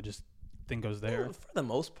there, normally just thing goes there. Well, for the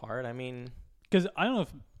most part, I mean, because I don't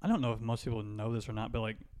know if most people know this or not, but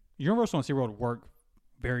like Universal and SeaWorld work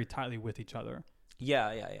very tightly with each other.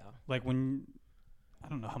 Yeah. Like when I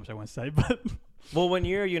don't know how much I want to say, but well, when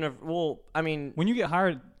you're when you get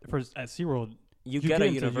hired at SeaWorld, you get a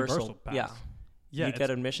into Universal pass. Yeah. You get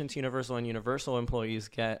admission to Universal, and Universal employees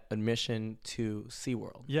get admission to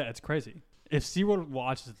SeaWorld. Yeah, it's crazy. If SeaWorld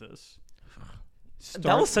watches this,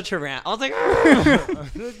 that was such a rant. I was like,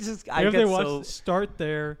 start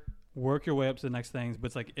there, work your way up to the next things. But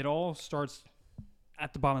it's like it all starts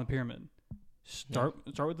at the bottom of the pyramid. Start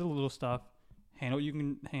with the little stuff, handle what you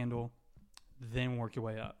can handle, then work your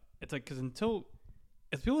way up. It's like, because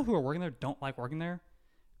if people who are working there don't like working there,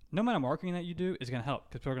 no amount of marketing that you do is going to help,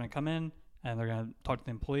 because people are going to come in and they're going to talk to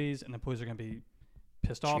the employees, and the employees are going to be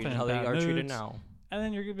pissed off and in how they bad are treated moods. now. And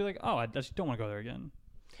then you're going to be like, oh, I just don't want to go there again.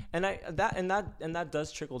 And that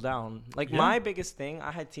does trickle down. Like Yeah. my biggest thing,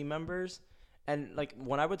 I had team members, and like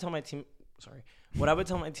what I would tell my team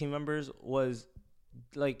members was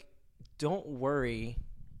like, don't worry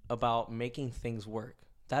about making things work.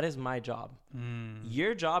 That is my job.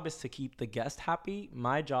 Your job is to keep the guest happy.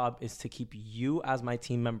 My job is to keep you as my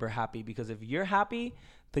team member happy, because if you're happy,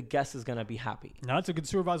 the guest is gonna be happy. Now that's a good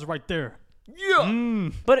supervisor right there. Yeah.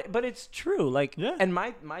 But it's true. Like, Yeah. and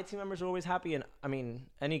my team members are always happy. And I mean,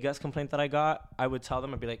 any guest complaint that I got, I would tell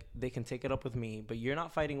them, I'd be like, they can take it up with me, but you're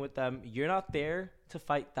not fighting with them. You're not there to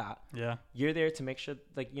fight that. Yeah. You're there to make sure,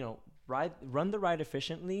 like, you know, run the ride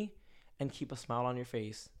efficiently and keep a smile on your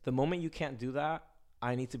face. The moment you can't do that,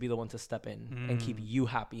 I need to be the one to step in and keep you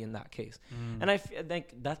happy in that case. And I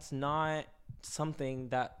think that's not something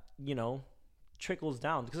that, you know, trickles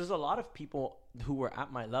down, because there's a lot of people who were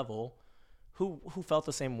at my level who felt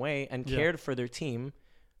the same way and cared for their team.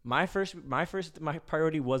 My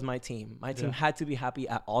priority was my team. My team had to be happy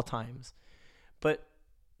at all times. But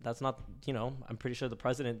that's not, you know, I'm pretty sure the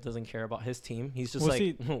president doesn't care about his team. He's just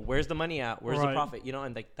where's the money at? Where's the profit? You know,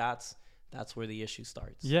 and like that's where the issue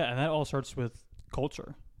starts. Yeah, and that all starts with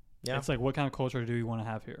culture. Yeah. It's like, what kind of culture do you want to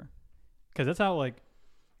have here? Because that's how, like,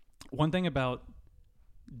 one thing about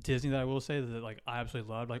Disney that I will say that, like, I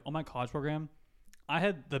absolutely loved, like, on my college program, I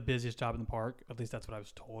had the busiest job in the park. At least that's what I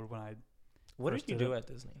was told when I What did you do at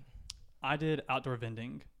Disney? I did outdoor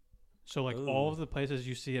vending. So, like, all of the places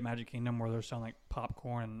you see at Magic Kingdom where they're selling, like,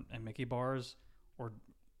 popcorn and Mickey bars or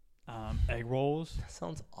egg rolls. That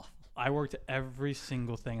sounds awful. I worked every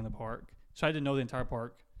single thing in the park. So I had to know the entire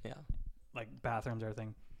park. Yeah. Like, bathrooms,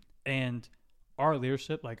 everything. And our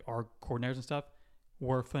leadership, like, our coordinators and stuff,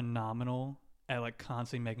 were phenomenal at, like,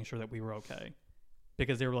 constantly making sure that we were okay.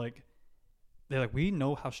 Because they're like, we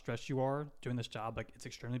know how stressed you are doing this job. Like, it's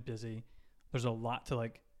extremely busy. There's a lot to,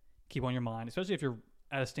 like, keep on your mind, especially if you're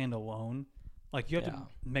at a stand alone. Like, you have to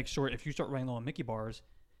make sure if you start running low on Mickey bars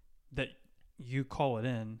that you call it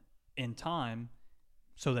in time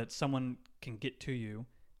so that someone can get to you.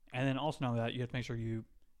 And then also know that you have to make sure you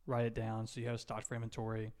write it down so you have stock for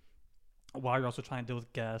inventory while you're also trying to deal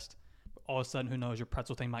with guests. All of a sudden, who knows, your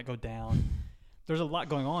pretzel thing might go down. There's a lot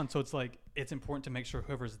going on. So it's like, it's important to make sure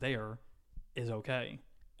whoever's there is okay.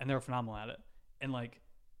 And they're phenomenal at it. And like,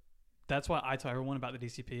 that's why I tell everyone about the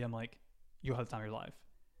DCP. I'm like, you'll have the time of your life.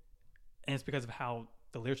 And it's because of how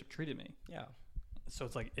the leadership treated me. Yeah. So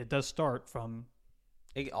it's like, it does start from.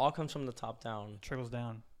 It all comes from the top down. Trickles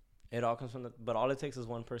down. It all comes from but all it takes is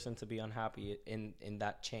one person to be unhappy in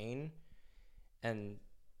that chain, and,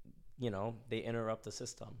 you know, they interrupt the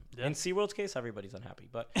system. Yep. In SeaWorld's case, everybody's unhappy,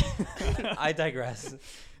 but I digress.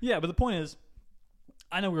 Yeah, but the point is,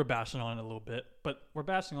 I know we were bashing on it a little bit, but we're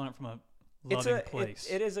bashing on it from a loving place.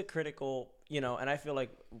 It is a critical, you know, and I feel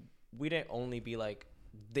like we didn't only be like,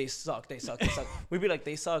 they suck. We'd be like,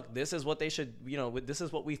 they suck. This is what they should, you know, this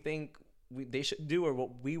is what we think they should do, or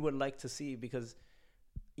what we would like to see, because,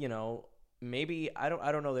 you know, maybe I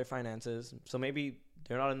don't know their finances, so maybe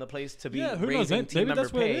they're not in the place to be raising team member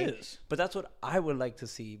pay. But that's what I would like to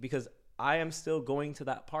see, because I am still going to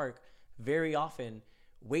that park very often,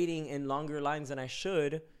 waiting in longer lines than I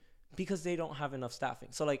should, because they don't have enough staffing.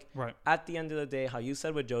 So like, at the end of the day, how you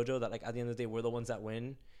said with JoJo that like at the end of the day we're the ones that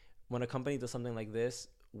win. When a company does something like this,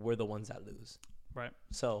 we're the ones that lose. Right.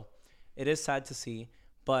 So it is sad to see,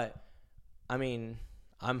 but I mean,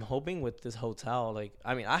 I'm hoping with this hotel, like,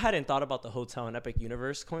 I mean, I hadn't thought about the hotel and Epic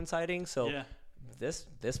Universe coinciding, so this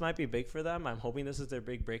might be big for them. I'm hoping this is their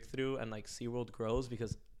big breakthrough, and like SeaWorld grows,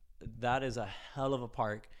 because that is a hell of a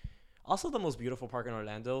park. Also, the most beautiful park in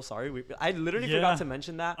Orlando. Sorry, I literally forgot to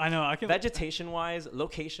mention that. I know. Vegetation-wise,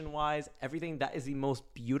 location-wise, everything. That is the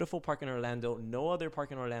most beautiful park in Orlando. No other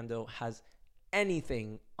park in Orlando has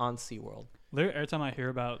anything on SeaWorld. Literally, every time I hear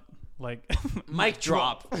about, like... Mic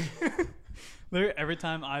drop. Literally, every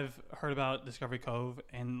time I've heard about Discovery Cove,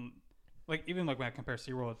 and like even like when I compare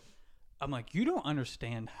SeaWorld, I'm like, you don't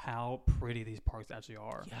understand how pretty these parks actually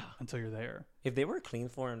are until you're there. If they were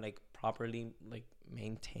cleaned for and like properly like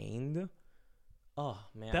maintained, oh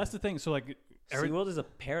man, that's the thing. So like, SeaWorld is a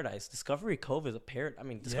paradise. Discovery Cove is a paradise. I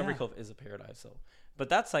mean, Discovery Cove is a paradise. So, but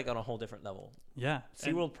that's like on a whole different level. Yeah,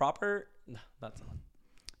 SeaWorld proper, that's not.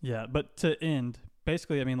 Yeah, but to end,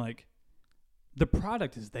 basically, I mean, like, the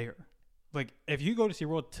product is there. Like, if you go to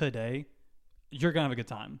SeaWorld today, you're gonna have a good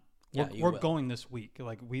time. Yeah, you we're will. going this week.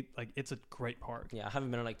 It's a great park. Yeah, I haven't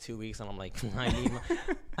been in like 2 weeks, and I'm like,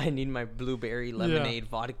 I need my blueberry lemonade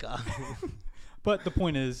vodka. But the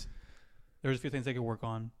point is, there's a few things they could work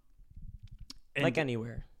on. And Like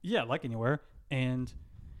anywhere. Yeah, like anywhere. And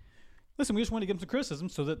listen, we just want to give them some criticism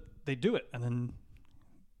so that they do it, and then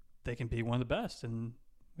they can be one of the best, and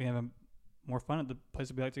we have more fun at the place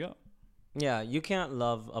that we like to go. Yeah, you can't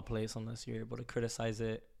love a place unless you're able to criticize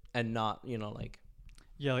it and not, like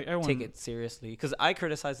like everyone take it seriously. Because I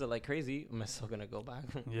criticize it like crazy. Am I still gonna go back?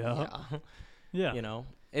 Yeah. Yeah.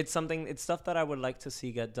 It's stuff that I would like to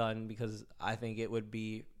see get done because I think it would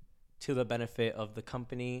be to the benefit of the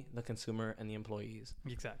company, the consumer, and the employees.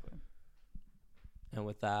 Exactly. And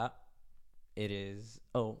with that, it is.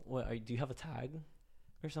 Oh, do you have a tag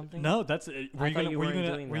or something? No, that's it. Were you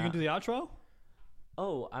gonna do the outro?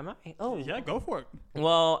 Oh, I might. Oh, Yeah, go for it.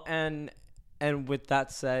 Well, and with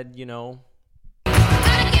that said, I don't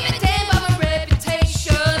give a damn about my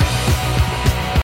reputation.